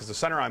explore because the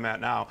center I'm at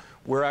now,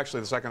 we're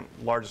actually the second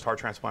largest heart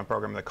transplant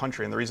program in the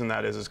country, and the reason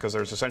that is because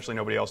there's essentially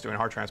nobody else doing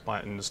heart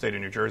transplant in the state of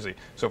New Jersey.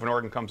 So if an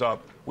organ comes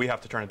up, we have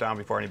to turn it down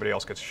before anybody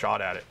else gets a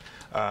shot at it.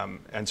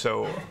 And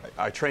so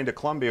I trained at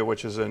Columbia,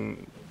 which is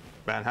in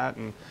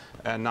Manhattan,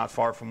 and not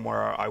far from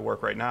where I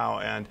work right now,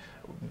 and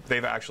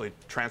they've actually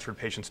transferred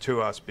patients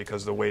to us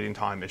because the waiting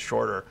time is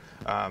shorter,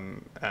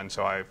 and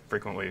so I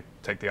frequently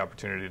take the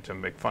opportunity to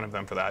make fun of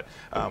them for that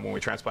when we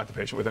transplant the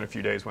patient within a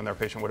few days when their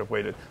patient would have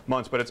waited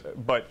months.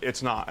 But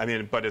it's not. I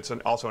mean, but it's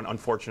also an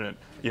unfortunate.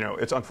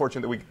 It's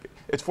unfortunate that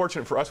it's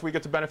fortunate for us we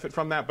get to benefit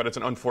from that, but it's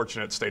an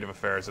unfortunate state of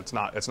affairs. It's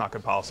not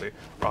good policy,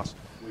 Ross.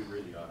 We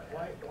really ought to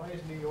have. Why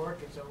is New York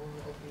its own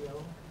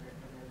OPO?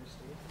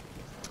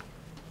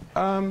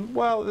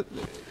 Well,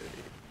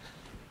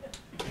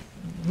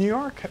 New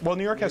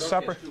York has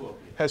separate,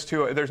 has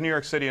two. There's New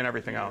York City and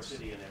everything else.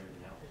 Everything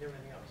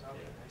else, okay.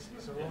 I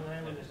see. So Long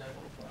Island is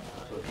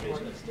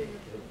not state.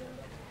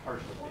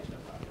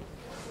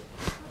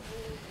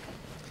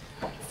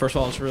 First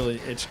of all,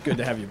 it's good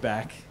to have you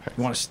back.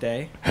 You want to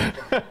stay?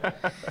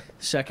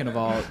 Second of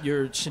all,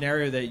 your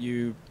scenario that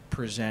you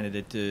presented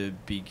at the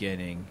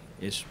beginning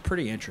is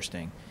pretty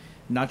interesting.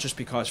 Not just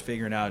because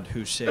figuring out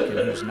who's sick and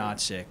who's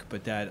not sick,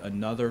 but that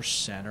another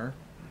center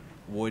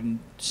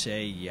wouldn't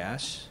say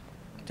yes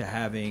to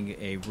having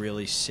a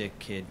really sick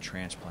kid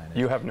transplanted.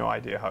 You have no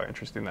idea how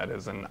interesting that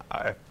is, and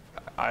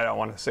I don't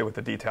want to say what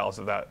the details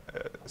of that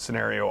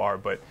scenario are,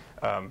 but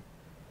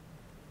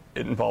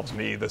it involves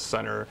me, the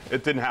center.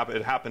 It didn't happen.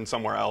 It happened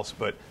somewhere else,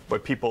 but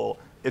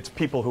it's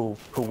people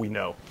who we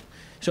know.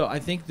 So I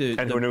think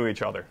who knew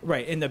each other.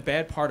 Right, and the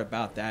bad part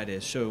about that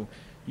is, so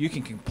you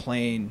can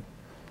complain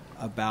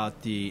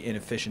about the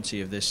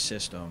inefficiency of this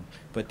system,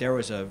 but there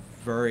was a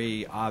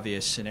very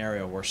obvious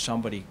scenario where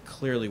somebody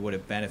clearly would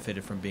have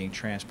benefited from being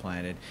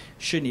transplanted.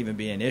 Shouldn't even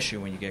be an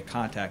issue when you get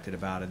contacted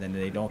about it and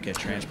they don't get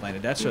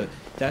transplanted. That's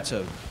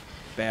a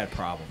bad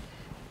problem.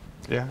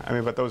 Yeah, I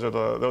mean, but those are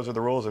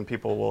the rules, and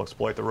people will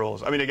exploit the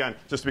rules. I mean, again,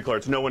 just to be clear,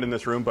 it's no one in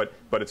this room, but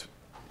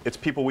it's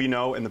people we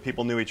know, and the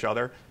people knew each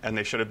other, and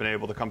they should have been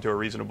able to come to a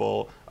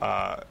reasonable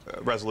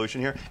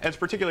resolution here. And it's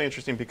particularly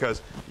interesting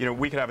because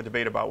we could have a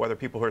debate about whether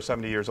people who are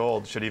 70 years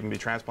old should even be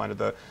transplanted.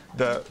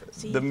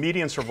 The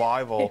median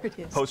survival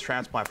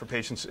post-transplant for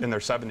patients in their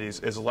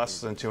 70s is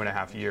less than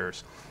 2.5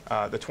 years.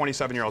 The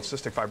 27-year-old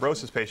cystic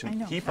fibrosis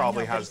patient, he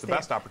probably has the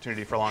best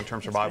opportunity for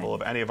long-term survival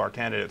of any of our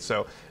candidates.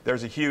 So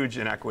there's a huge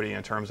inequity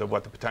in terms of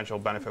what the potential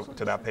benefit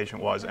to that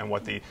patient was, and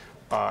what the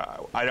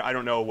I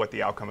don't know what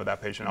the outcome of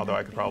that patient, although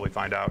I could probably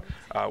find out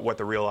what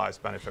the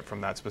realized benefit from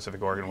that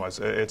specific organ was.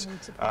 It's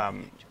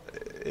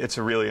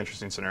a really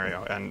interesting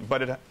scenario,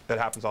 but it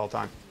happens all the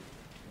time.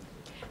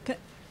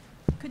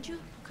 Could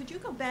you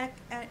go back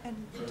and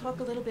talk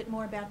a little bit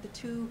more about the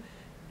two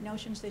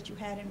notions that you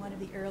had in one of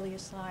the earlier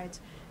slides?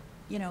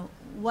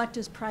 What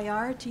does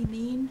priority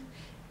mean?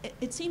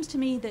 It seems to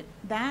me that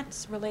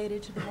that's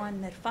related to the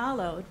one that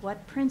followed.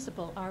 What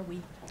principle are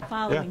we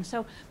following? Yeah.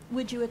 So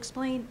would you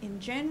explain in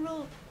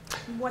general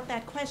what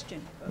that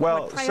question,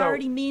 what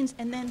priority means,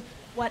 and then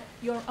what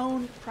your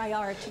own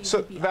priorities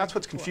would be? So that's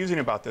what's confusing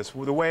about this.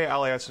 The way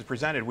LAS is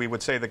presented, we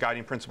would say the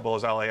guiding principle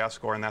is LAS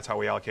score, and that's how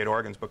we allocate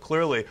organs. But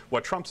clearly,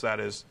 what trumps that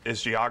is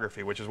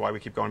geography, which is why we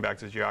keep going back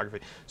to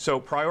geography. So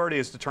priority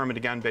is determined,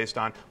 again, based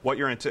on what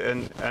you're into,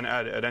 and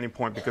at any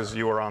point, because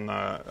you were on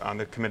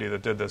the committee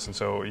that did this, and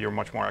so you're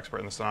much more expert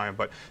in this than I am.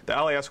 But the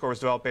LAS score was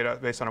developed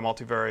based on a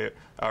multivariate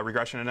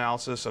regression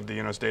analysis of the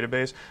UNOS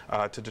database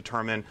to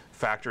determine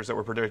factors that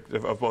were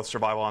predictive of both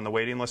survival on the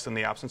waiting list in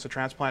the absence of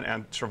transplant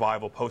and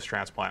survival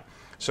post-transplant.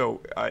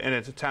 So in an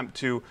attempt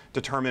to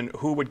determine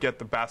who would get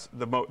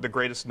the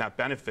greatest net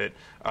benefit,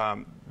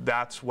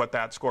 that's what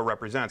that score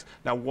represents.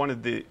 Now, one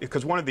of the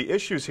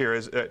issues here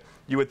is that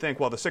you would think,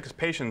 well, the sickest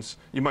patients,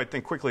 you might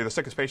think quickly, the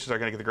sickest patients are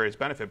going to get the greatest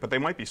benefit, but they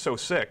might be so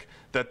sick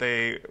that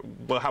they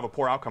will have a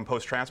poor outcome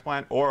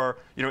post-transplant or,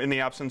 in the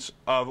absence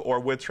of or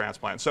with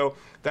transplant. So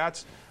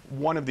that's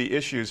one of the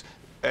issues.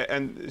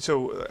 And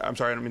so, I'm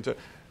sorry, I don't mean to.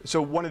 So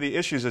one of the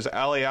issues is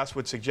LAS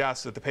would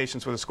suggest that the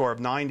patients with a score of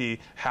 90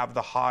 have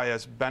the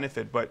highest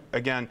benefit, but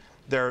again,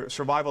 their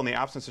survival in the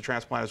absence of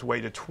transplant is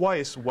weighted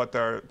twice what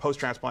their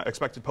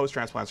expected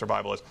post-transplant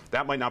survival is.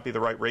 That might not be the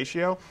right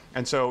ratio,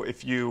 and so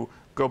if you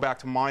go back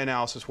to my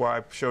analysis where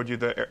I showed you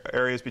the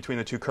areas between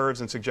the two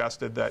curves and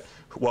suggested that,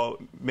 well,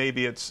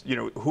 maybe it's,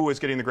 who is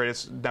getting the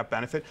greatest net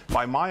benefit.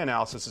 By my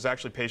analysis, it's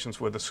actually patients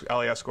with a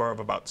LAS score of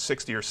about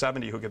 60 or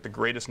 70 who get the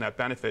greatest net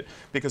benefit,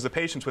 because the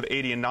patients with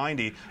 80 and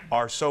 90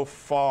 are so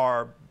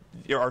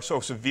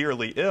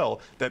severely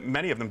ill that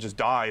many of them just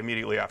die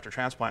immediately after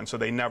transplant, so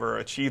they never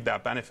achieve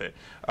that benefit.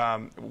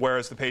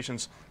 Whereas the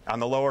patients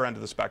on the lower end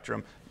of the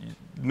spectrum,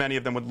 many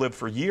of them would live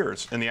for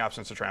years in the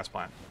absence of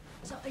transplant.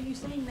 So are you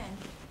saying then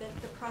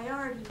that the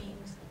priority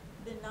means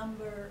the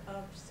number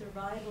of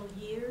survival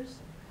years?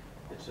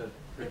 It's a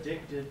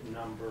predicted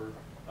number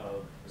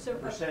of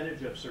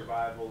percentage of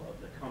survival of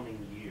the coming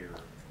year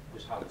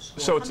is how the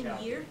score is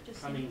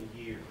calculated. Coming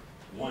year?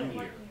 1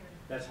 year.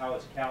 That's how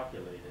it's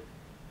calculated.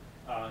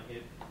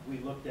 We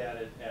looked at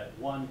it at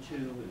 1, 2,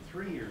 and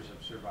 3 years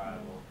of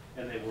survival,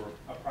 and they were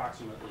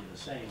approximately the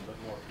same but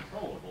more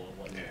controllable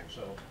at 1 year.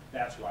 So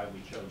that's why we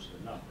chose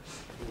the number.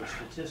 It was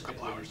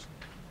statistically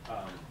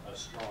a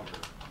stronger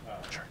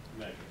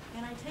measure.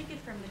 And I take it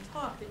from the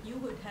talk that you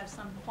would have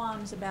some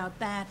qualms about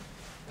that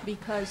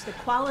because the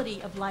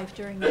quality of life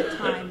during that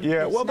time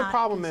is well, the not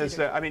problem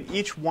considered. is that,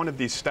 each one of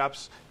these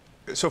steps,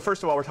 so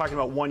first of all, we're talking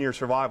about 1 year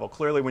survival.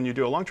 Clearly, when you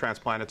do a lung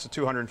transplant, it's a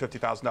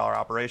 $250,000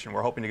 operation.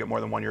 We're hoping to get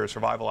more than 1 year of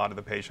survival out of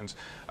the patients.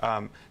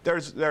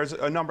 There's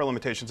a number of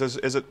limitations.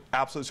 Is it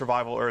absolute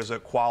survival, or is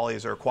it quality?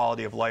 Is there a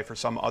quality of life or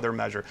some other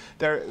measure?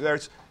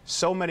 There's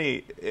so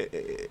many.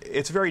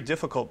 It's very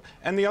difficult.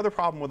 And the other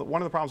problem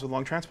one of the problems with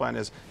lung transplant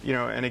is,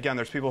 and again,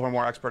 there's people who are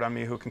more expert on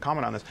me who can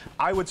comment on this.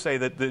 I would say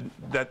that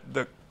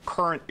the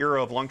current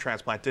era of lung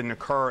transplant didn't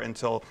occur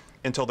until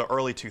the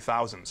early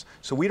 2000s.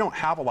 So we don't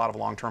have a lot of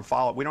long-term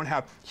follow-up. We don't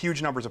have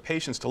huge numbers of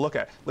patients to look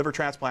at. Liver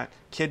transplant,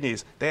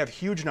 kidneys, they have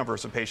huge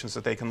numbers of patients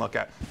that they can look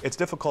at. It's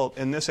difficult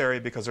in this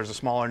area because there's a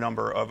smaller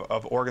number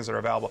of organs that are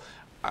available.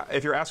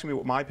 If you're asking me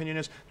what my opinion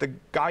is, the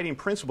guiding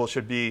principle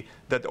should be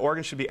that the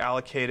organs should be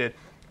allocated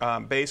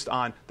based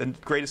on the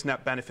greatest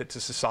net benefit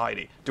to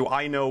society. Do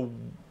I know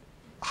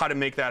how to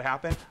make that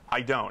happen?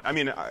 I don't.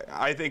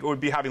 I think it would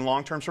be having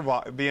long-term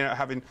survival,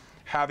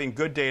 having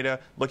good data,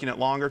 looking at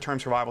longer-term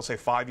survival, say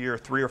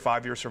 3 or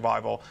 5 year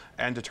survival,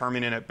 and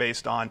determining it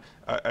based on,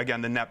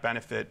 again, the net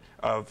benefit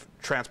of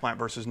transplant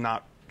versus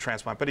not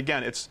transplant. But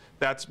again,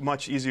 that's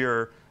much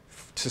easier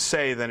to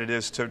say than it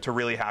is to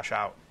really hash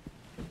out.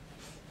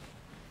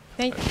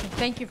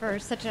 Thank you for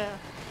such a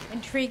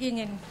intriguing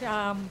and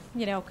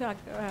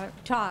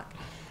talk.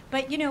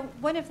 But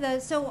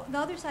so the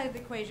other side of the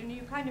equation,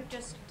 you kind of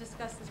just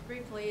discussed this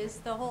briefly, is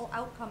the whole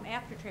outcome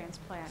after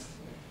transplant.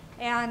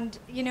 And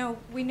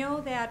we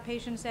know that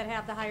patients that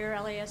have the higher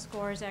LAS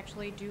scores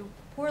actually do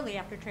poorly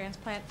after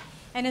transplant.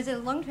 And as a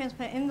lung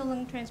transplant, in the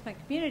lung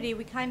transplant community,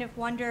 we kind of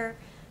wonder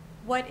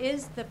what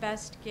is the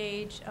best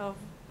gauge of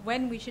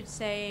when we should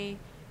say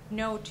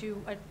no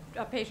to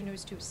a patient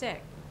who's too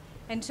sick.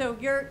 And so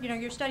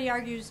your study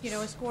argues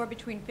a score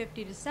between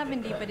 50 to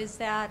 70, but is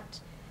that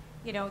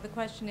the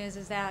question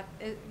is that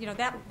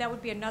that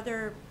would be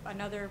another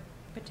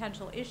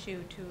potential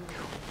issue to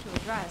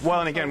address. Well,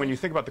 and again, when you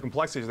think about the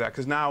complexities of that,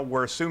 because now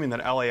we're assuming that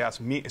LAS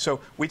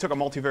so we took a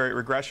multivariate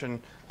regression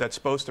that's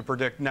supposed to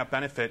predict net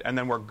benefit, and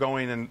then we're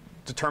going and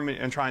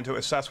trying to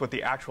assess what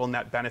the actual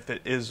net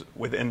benefit is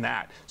within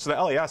that. So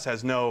the LAS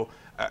has no.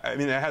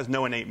 It has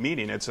no innate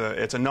meaning. It's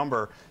a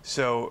number.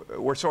 So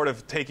we're sort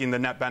of taking the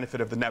net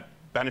benefit of the net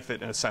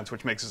benefit in a sense,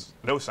 which makes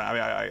no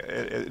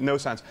sense. No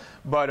sense.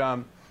 But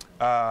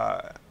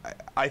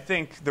I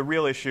think the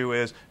real issue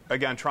is,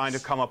 again, trying to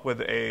come up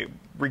with a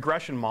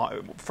regression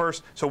model.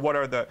 First, so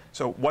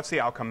what's the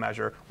outcome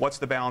measure? What's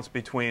the balance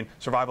between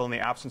survival in the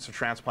absence of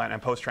transplant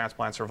and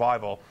post-transplant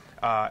survival?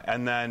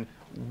 And then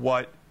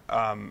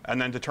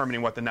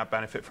determining what the net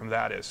benefit from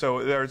that is.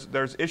 So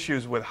there's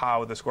issues with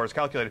how the score is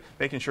calculated,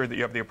 making sure that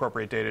you have the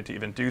appropriate data to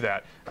even do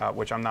that,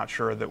 which I'm not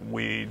sure that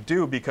we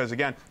do, because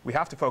again, we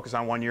have to focus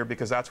on 1 year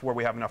because that's where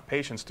we have enough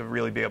patients to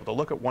really be able to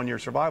look at 1 year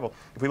survival.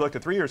 If we looked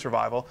at 3 year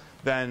survival,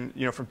 then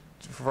from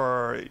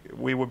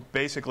we would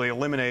basically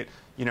eliminate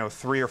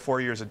 3 or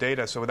 4 years of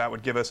data, so that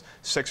would give us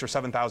 6,000 or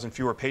 7,000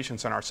 fewer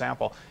patients in our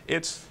sample.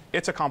 It's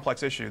a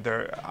complex issue.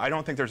 I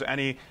don't think there's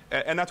any,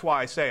 and that's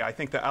why I say I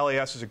think the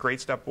LAS is a great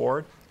step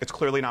forward. It's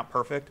clearly not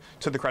perfect.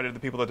 To the credit of the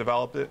people that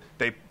developed it,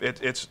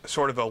 it's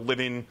sort of a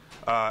living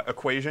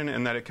equation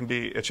in that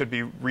it should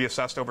be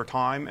reassessed over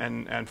time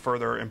and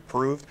further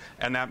improved.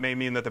 And that may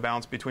mean that the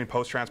balance between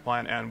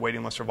post-transplant and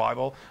waiting list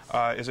survival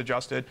is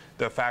adjusted.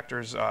 The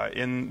factors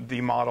in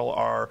the model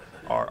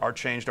are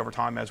changed over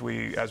time as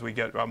we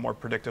get more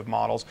predictive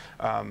models.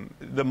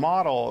 The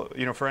model,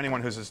 for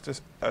anyone who's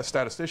a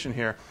statistician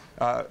here,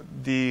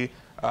 the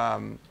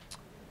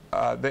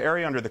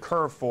area under the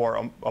curve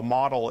for a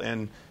model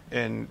in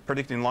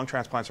predicting lung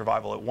transplant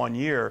survival at 1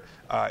 year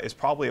is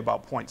probably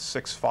about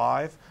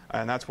 0.65,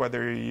 and that's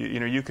whether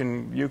you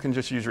can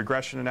just use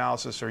regression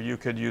analysis, or you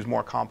could use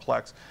more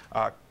complex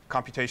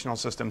computational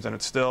systems, and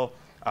it still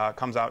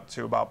comes out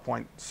to about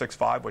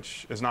 0.65,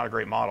 which is not a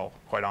great model,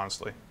 quite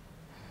honestly.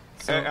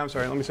 I'm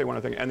sorry, let me say one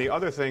other thing. And the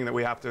other thing that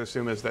we have to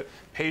assume is that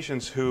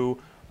patients who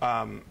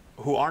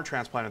aren't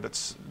transplanted,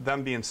 that's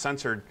them being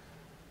censored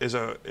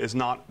does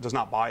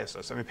not bias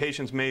us. I mean,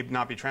 patients may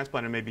not be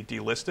transplanted, may be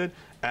delisted,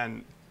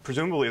 and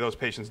presumably those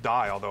patients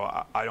die,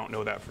 although I don't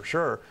know that for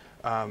sure.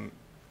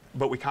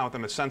 But we count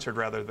them as censored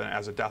rather than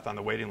as a death on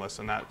the waiting list,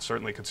 and that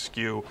certainly could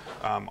skew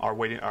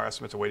our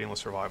estimates of waiting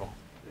list survival.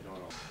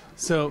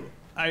 So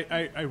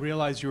I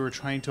realize you were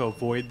trying to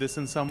avoid this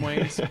in some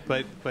ways,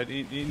 but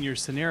in your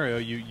scenario,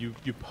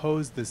 you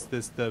posed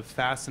the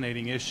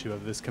fascinating issue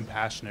of this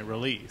compassionate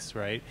release,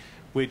 right?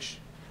 Which,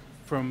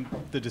 from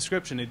the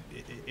description,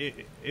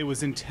 it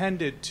was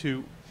intended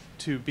to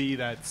be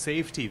that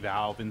safety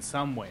valve in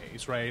some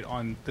ways, right?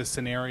 On the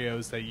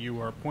scenarios that you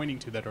are pointing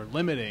to that are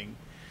limiting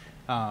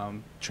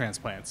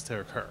transplants to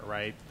occur,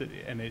 right?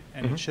 And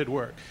it should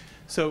work.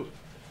 So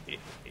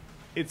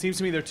it seems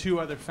to me there are two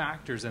other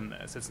factors in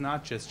this. It's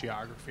not just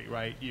geography,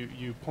 right?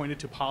 You pointed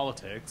to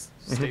politics,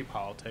 state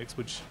politics,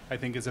 which I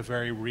think is a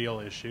very real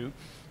issue.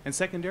 And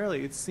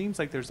secondarily, it seems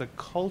like there's a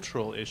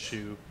cultural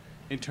issue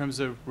in terms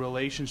of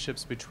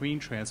relationships between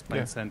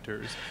transplant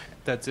centers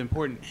that's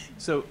important.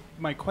 So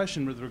my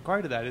question with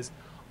regard to that is,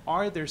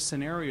 are there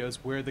scenarios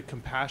where the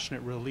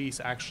compassionate release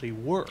actually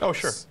works? Oh,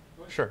 sure.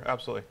 Sure,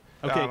 absolutely.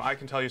 Okay. I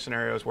can tell you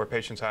scenarios where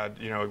patients had,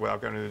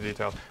 without going into the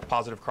details,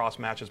 positive cross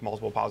matches,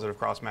 multiple positive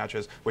cross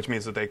matches, which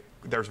means that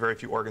there's very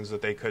few organs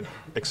that they could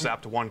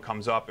accept. One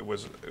comes up, it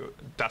was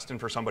destined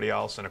for somebody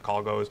else, and a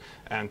call goes,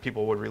 and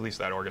people would release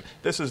that organ.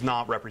 This is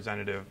not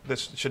representative.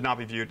 This should not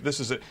be viewed. This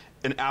is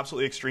an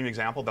absolutely extreme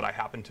example that I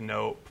happen to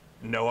know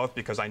of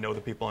because I know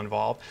the people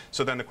involved.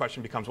 So then the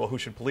question becomes, well, who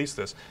should police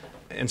this?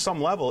 In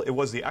some level, it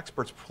was the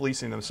experts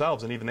policing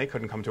themselves, and even they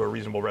couldn't come to a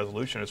reasonable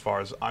resolution as far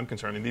as I'm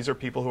concerned. I mean, these are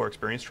people who are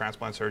experienced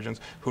transplant surgeons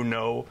who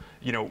know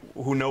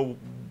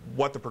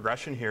what the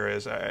progression here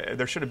is.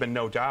 There should have been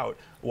no doubt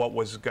what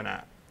was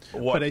a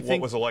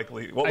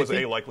likely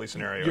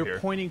scenario here. You're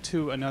pointing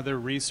to another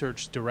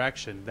research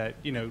direction that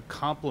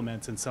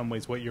complements in some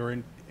ways what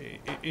you're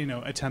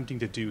attempting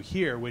to do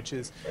here, which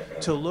is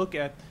to look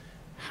at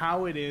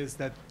how it is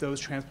that those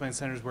transplant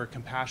centers where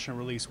compassionate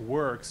release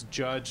works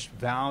judge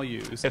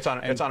values. It's on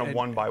a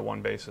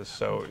one-by-one basis.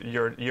 So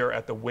you're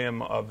at the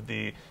whim of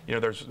the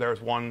there's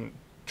one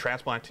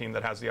transplant team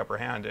that has the upper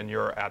hand, and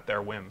you're at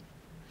their whim.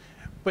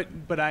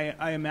 But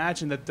I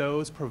imagine that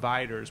those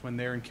providers, when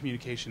they're in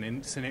communication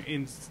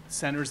in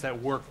centers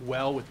that work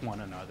well with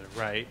one another,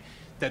 right,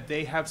 that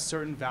they have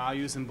certain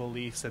values and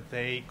beliefs that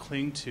they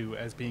cling to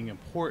as being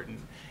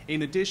important,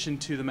 in addition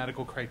to the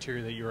medical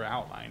criteria that you're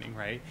outlining,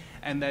 right?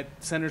 And that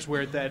centers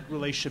where that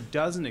relationship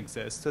doesn't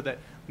exist, so that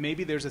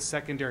maybe there's a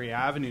secondary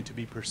avenue to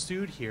be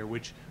pursued here,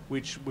 which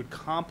would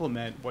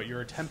complement what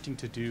you're attempting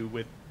to do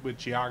with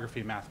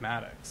geography and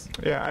mathematics.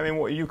 Yeah, I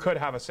mean, you could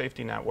have a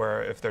safety net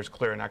where if there's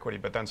clear inequity,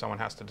 but then someone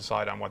has to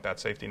decide on what that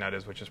safety net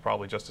is, which is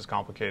probably just as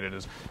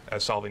complicated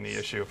as solving the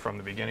issue from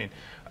the beginning.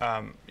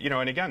 And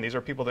again, these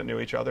are people that knew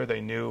each other.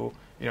 They knew,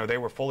 they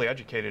were fully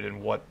educated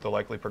in what the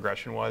likely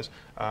progression was.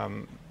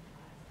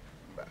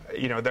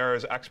 They're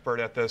as expert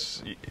at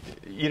this.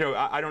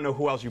 I don't know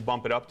who else you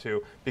bump it up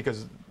to,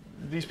 because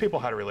these people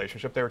had a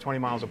relationship. They were 20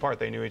 miles apart.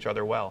 They knew each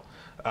other well.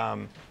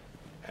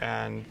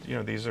 And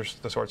these are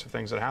the sorts of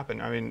things that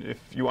happen. I mean, if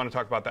you want to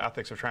talk about the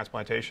ethics of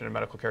transplantation and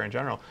medical care in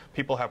general,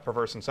 people have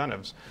perverse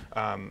incentives,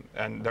 and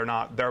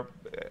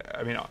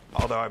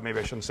although maybe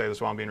I shouldn't say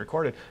this while I'm being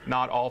recorded,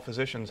 not all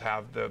physicians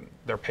have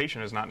their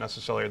patient is not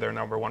necessarily their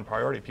number one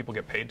priority. People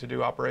get paid to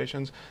do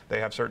operations. They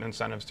have certain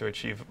incentives to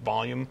achieve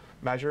volume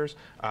measures.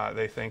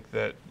 They think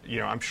that,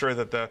 I'm sure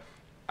that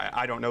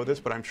I don't know this,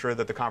 but I'm sure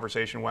that the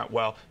conversation went,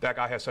 well, that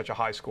guy has such a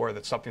high score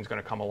that something's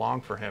going to come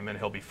along for him and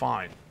he'll be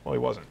fine. Well, he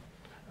wasn't.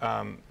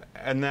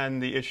 And then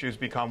the issues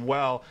become,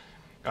 well,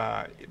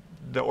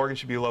 the organ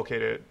should be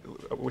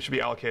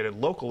allocated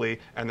locally,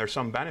 and there's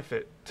some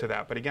benefit to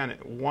that. But again,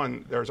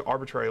 there's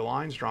arbitrary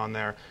lines drawn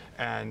there,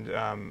 and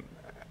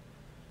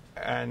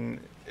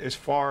as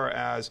far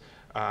as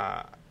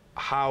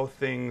how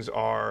things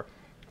are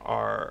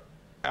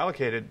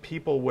allocated,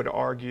 people would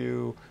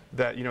argue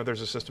that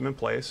there's a system in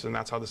place and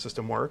that's how the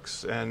system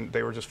works, and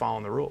they were just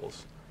following the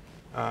rules.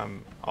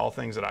 All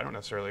things that I don't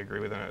necessarily agree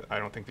with, and I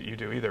don't think that you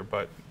do either.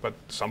 But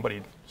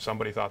somebody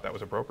thought that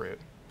was appropriate.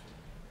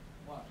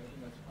 Mark, I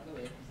think that's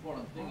another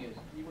important thing is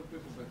even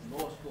people with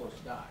low scores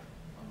die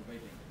on the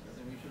waiting list. I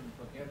think we shouldn't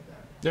forget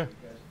that. Yeah.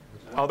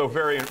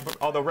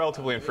 Although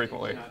relatively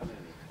infrequently.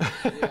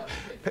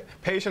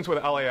 Patients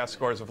with LAS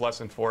scores of less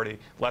than 40,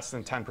 less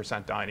than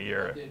 10% die in a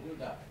year. They do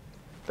die.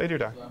 They do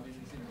die. So I mean,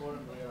 it's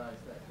important to realize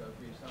that. So if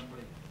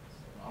somebody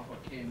offer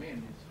came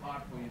in, it's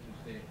hard for you to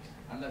say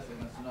unless in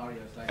a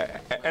scenario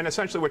like that. And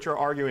essentially, what you're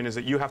arguing is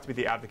that you have to be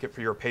the advocate for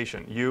your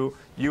patient. You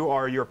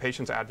are your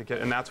patient's advocate,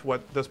 and that's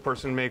what this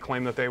person may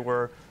claim that they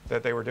were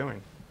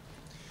doing.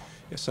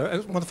 Yes, so I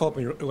want to follow up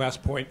on your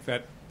last point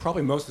that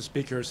probably most of the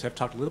speakers have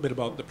talked a little bit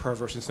about the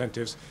perverse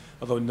incentives,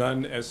 although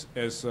none as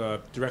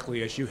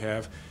directly as you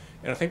have.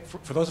 And I think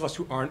for those of us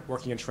who aren't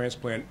working in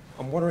transplant,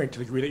 I'm wondering to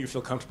the degree that you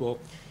feel comfortable,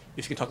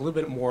 if you can talk a little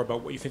bit more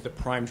about what you think the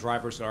prime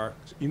drivers are.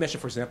 You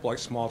mentioned, for example, like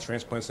small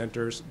transplant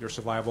centers, their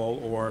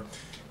survival, or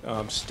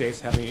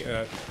states having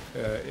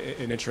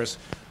an interest.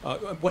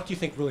 What do you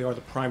think really are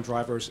the prime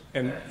drivers?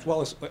 And as well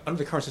as under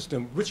the current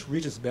system, which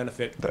regions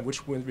benefit and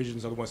which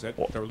regions are the ones that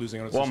are losing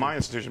on the system? Well, my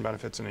institution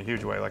benefits in a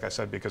huge way, like I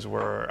said, because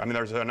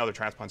there's another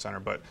transplant center,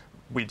 but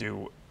we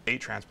do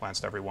 8 transplants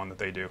to every one that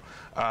they do.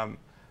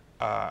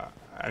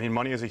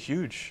 Money is a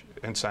huge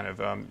incentive.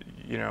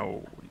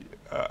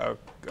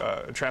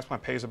 A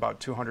transplant pays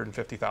about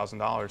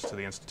 $250,000 to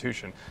the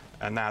institution,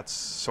 and that's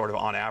sort of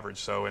on average.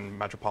 So in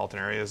metropolitan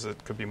areas,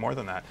 it could be more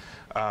than that.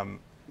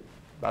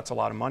 That's a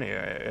lot of money.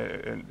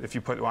 If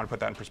you want to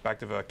put that in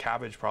perspective, a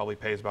cabbage probably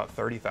pays about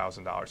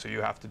 $30,000. So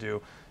you have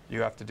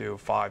to do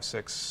 5,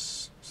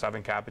 6,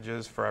 7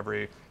 cabbages for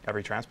every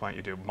transplant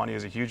you do. Money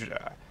is a huge.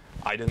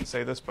 I didn't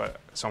say this, but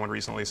someone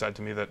recently said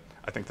to me that,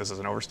 I think this is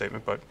an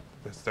overstatement, but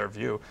it's their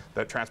view,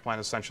 that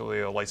transplant is essentially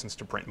a license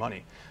to print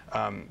money.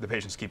 The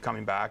patients keep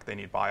coming back. They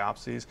need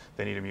biopsies.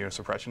 They need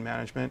immunosuppression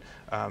management.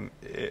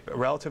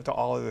 Relative to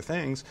all other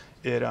things,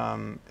 it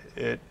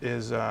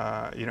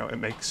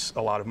makes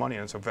a lot of money,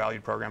 and it's a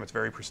valued program. It's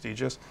very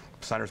prestigious.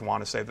 Centers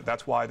want to say that.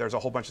 That's why there's a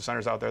whole bunch of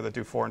centers out there that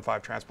do 4 and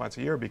 5 transplants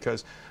a year,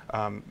 because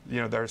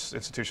there's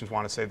institutions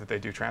want to say that they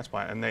do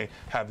transplant, and they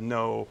have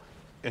no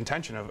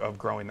intention of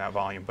growing that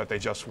volume, but they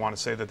just want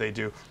to say that they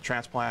do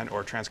transplant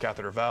or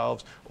transcatheter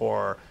valves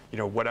or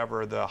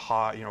whatever the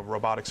high,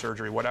 robotic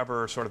surgery,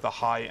 whatever sort of the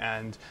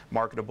high-end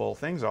marketable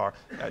things are.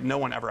 No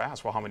one ever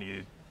asks, well, how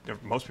many?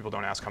 Most people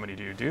don't ask how many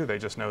do you do. They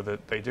just know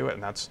that they do it,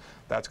 and that's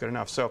good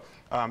enough. So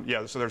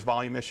so there's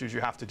volume issues.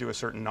 You have to do a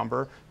certain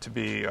number to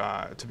be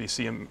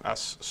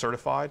CMS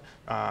certified.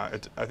 I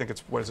think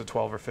it's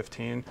 12 or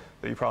 15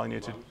 that you probably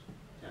need to.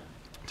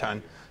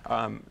 10.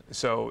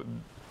 So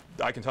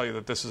I can tell you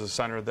that this is a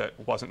center that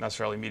wasn't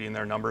necessarily meeting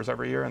their numbers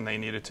every year, and they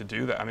needed to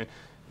do that. I mean,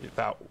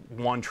 that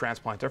one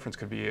transplant difference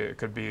could be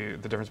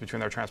the difference between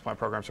their transplant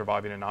program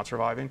surviving and not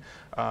surviving.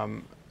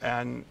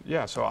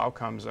 So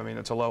outcomes. I mean,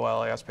 it's a low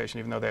LAS patient,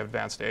 even though they have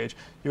advanced age.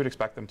 You would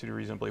expect them to do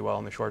reasonably well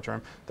in the short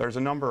term. There's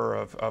a number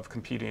of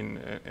competing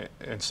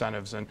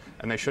incentives, and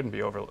they shouldn't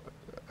be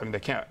they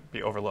can't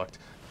be overlooked.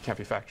 Can't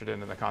be factored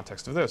in the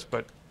context of this,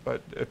 but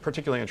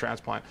particularly in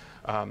transplant,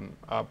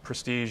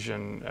 prestige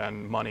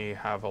and money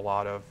have a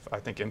lot of, I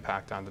think,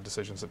 impact on the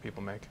decisions that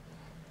people make.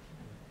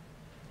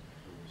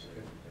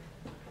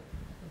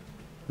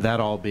 That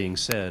all being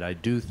said, I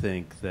do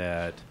think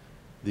that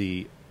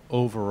the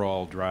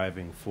overall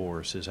driving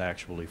force is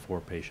actually for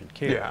patient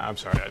care. Yeah, I'm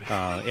sorry.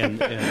 Let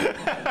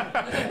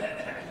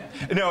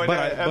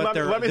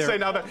me say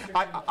now that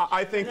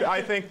I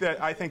think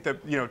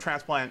that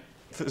transplant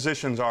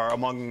physicians are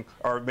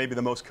maybe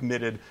the most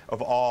committed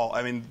of all.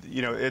 I mean,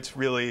 it's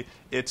really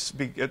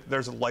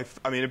there's a life.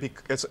 I mean,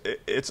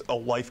 it's a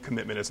life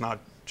commitment. It's not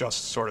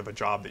just sort of a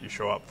job that you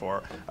show up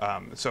for.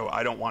 So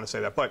I don't want to say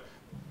that, but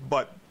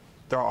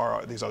there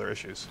are these other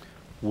issues.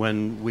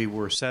 When we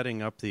were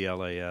setting up the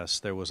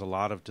LAS, there was a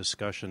lot of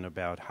discussion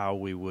about how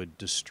we would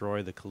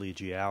destroy the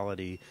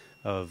collegiality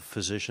of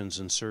physicians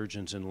and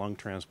surgeons in lung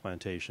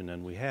transplantation,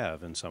 and we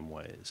have in some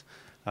ways.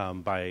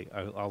 By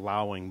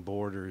allowing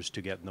borders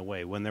to get in the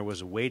way. When there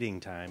was a waiting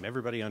time,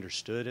 everybody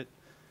understood it,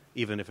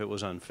 even if it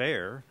was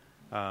unfair,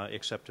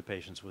 except to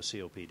patients with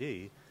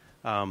COPD.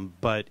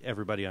 But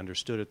everybody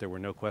understood it. There were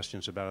no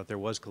questions about it. There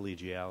was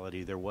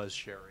collegiality. There was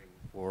sharing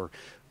for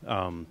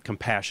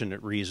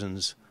compassionate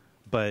reasons.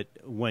 But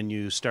when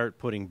you start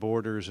putting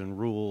borders and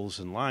rules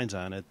and lines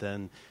on it,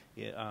 then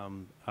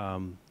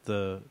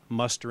the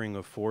mustering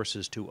of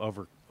forces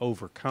to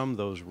overcome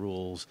those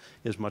rules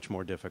is much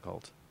more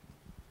difficult.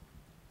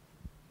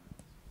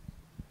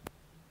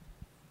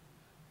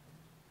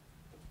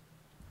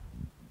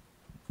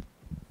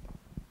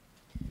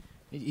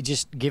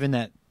 Just given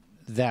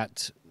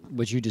that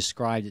what you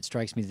described, it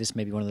strikes me this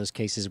may be one of those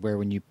cases where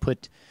when you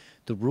put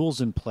the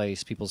rules in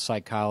place, people's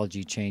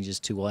psychology changes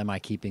to, well, am I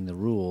keeping the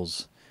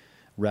rules,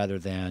 rather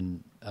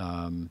than,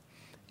 am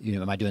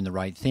I doing the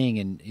right thing?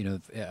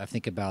 And, I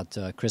think about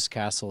Chris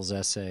Castle's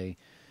essay,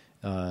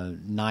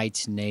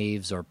 Knights,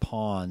 Knaves, or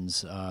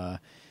Pawns.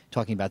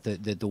 talking about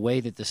the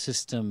way that the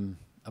system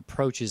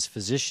approaches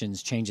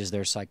physicians changes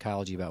their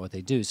psychology about what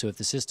they do. So if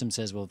the system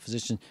says, well,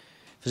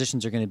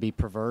 physicians are going to be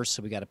perverse,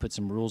 so we got to put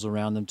some rules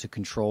around them to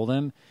control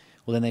them,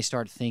 well, then they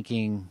start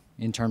thinking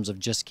in terms of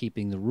just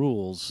keeping the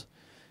rules.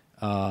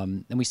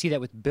 And we see that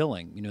with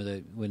billing. You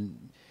know, when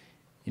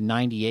in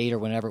 '98 or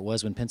whenever it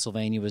was, when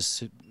Pennsylvania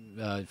was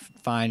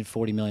fined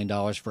 $40 million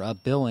for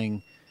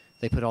upbilling,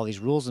 they put all these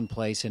rules in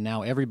place, and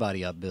now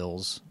everybody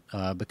upbills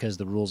because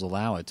the rules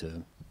allow it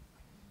to.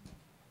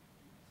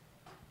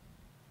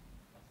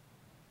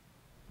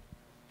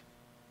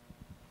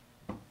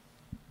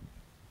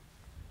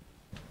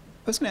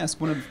 I was going to ask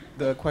one of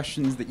the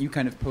questions that you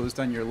kind of posed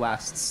on your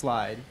last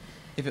slide.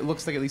 If it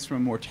looks like, at least from a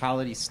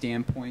mortality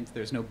standpoint,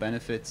 there's no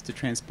benefits to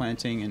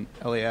transplanting an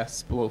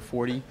LAS below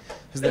 40,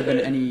 has there been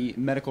any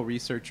medical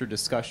research or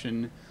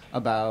discussion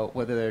about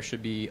whether there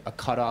should be a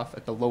cutoff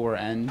at the lower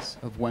end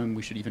of when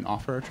we should even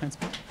offer a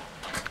transplant?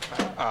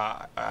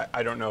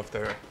 I don't know if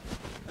there.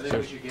 I think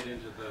we should get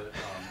into the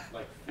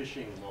like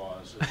fishing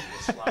laws of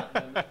the slot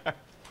limit,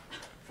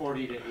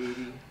 40 to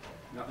 80.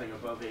 Nothing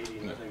above 80,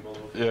 nothing below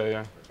 50.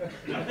 Yeah.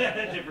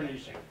 Different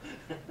issue.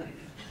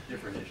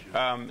 Different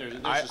issue. There's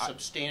a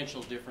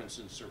substantial difference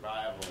in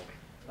survival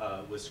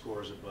with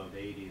scores above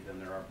 80 than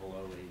there are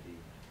below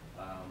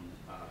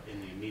 80 in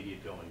the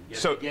immediate going. Yet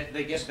So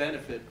they get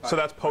benefit. So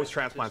that's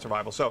post-transplant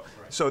survival. So,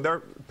 right. So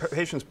their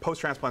patients'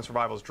 post-transplant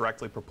survival is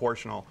directly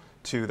proportional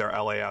to their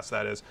LAS.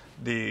 That is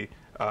the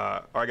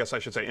or I guess I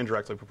should say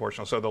indirectly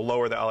proportional. So the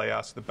lower the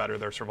LAS, the better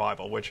their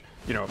survival, which,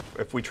 you know,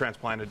 if we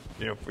transplanted,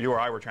 you know, if you or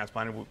I were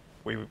transplanted,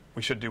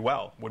 we should do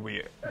well. Would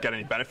we get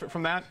any benefit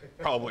from that?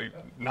 Probably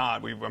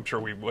not. I'm sure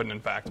we wouldn't, in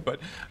fact.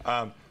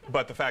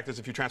 But the fact is,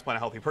 if you transplant a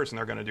healthy person,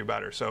 they're going to do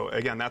better. So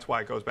again, that's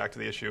why it goes back to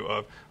the issue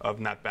of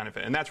net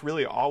benefit. And that's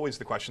really always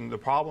the question. The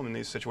problem in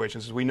these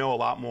situations is we know a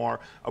lot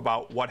more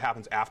about what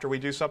happens after we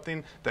do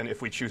something than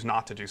if we choose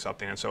not to do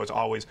something. And so it's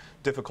always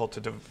difficult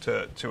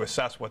to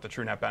assess what the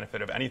true net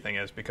benefit of anything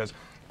is, because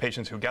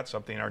patients who get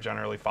something are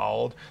generally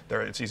followed.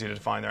 It's easy to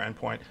define their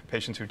endpoint.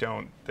 Patients who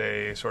don't,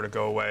 they sort of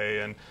go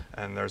away,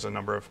 and there's a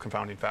number of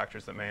confounding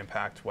factors that may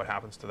impact what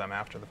happens to them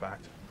after the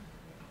fact.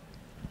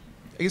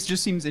 I guess it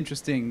just seems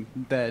interesting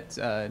that,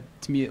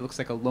 to me, it looks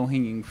like a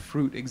low-hanging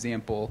fruit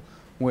example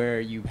where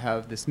you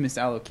have this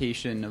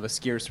misallocation of a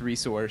scarce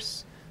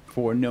resource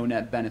for no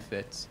net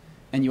benefit.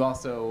 And you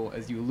also,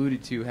 as you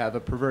alluded to, have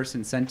a perverse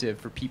incentive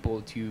for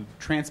people to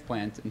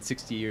transplant, and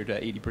 60 or to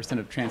 80%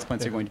 of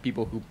transplants are going to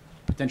people who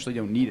potentially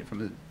don't need it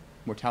from a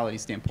mortality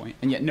standpoint,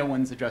 and yet no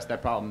one's addressed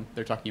that problem.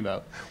 They're talking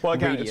about well,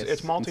 again, radius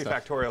it's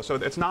multifactorial. So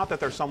it's not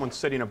that there's someone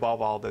sitting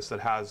above all this that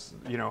has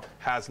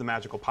the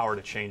magical power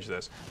to change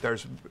this.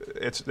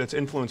 It's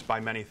influenced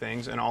by many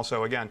things, and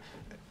also, again,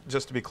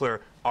 just to be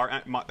clear,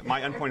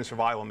 my endpoint of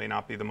survival may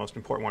not be the most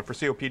important one. For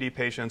COPD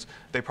patients,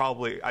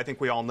 I think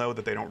we all know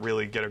that they don't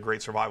really get a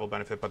great survival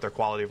benefit, but their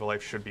quality of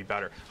life should be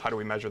better. How do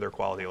we measure their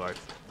quality of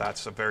life?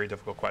 That's a very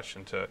difficult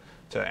question to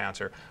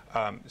answer.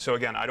 So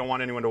again, I don't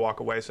want anyone to walk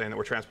away saying that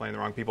we're transplanting the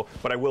wrong people,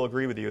 but I will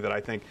agree with you that I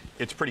think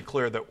it's pretty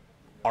clear that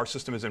our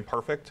system is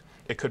imperfect.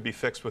 It could be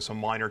fixed with some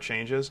minor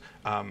changes,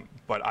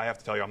 but I have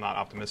to tell you I'm not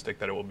optimistic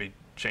that it will be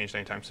changed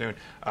anytime soon.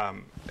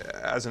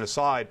 As an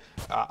aside,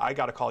 I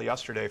got a call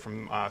yesterday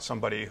from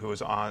somebody who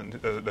was on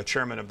the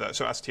chairman of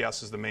so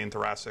STS is the main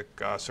thoracic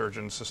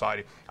surgeon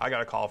society. I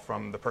got a call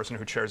from the person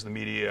who chairs the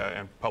media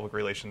and public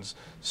relations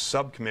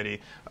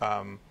subcommittee,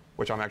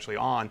 which I'm actually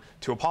on,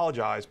 to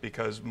apologize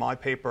because my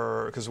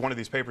paper, because one of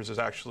these papers is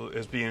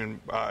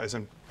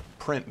in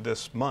print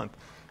this month,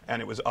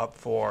 and it was up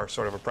for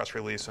sort of a press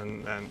release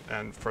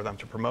and for them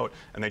to promote,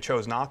 and they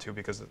chose not to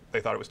because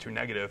they thought it was too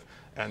negative,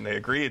 and they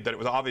agreed that it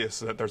was obvious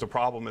that there's a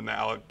problem in the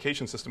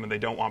allocation system, and they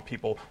don't want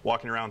people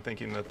walking around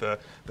thinking that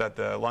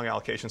the lung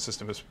allocation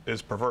system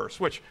is perverse,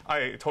 which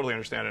I totally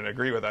understand and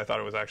agree with. I thought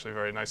it was actually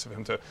very nice of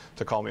him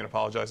to call me and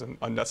apologize and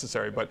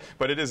unnecessary,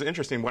 but it is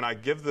interesting. When I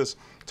give this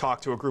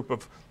talk to a group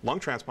of lung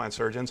transplant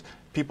surgeons,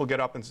 people get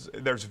up and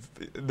there's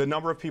the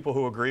number of people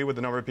who agree with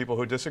the number of people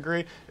who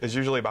disagree is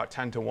usually about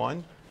 10 to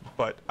 1.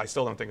 But I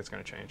still don't think it's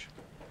going to change.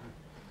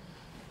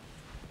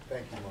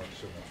 Thank you, Mark,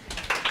 so much.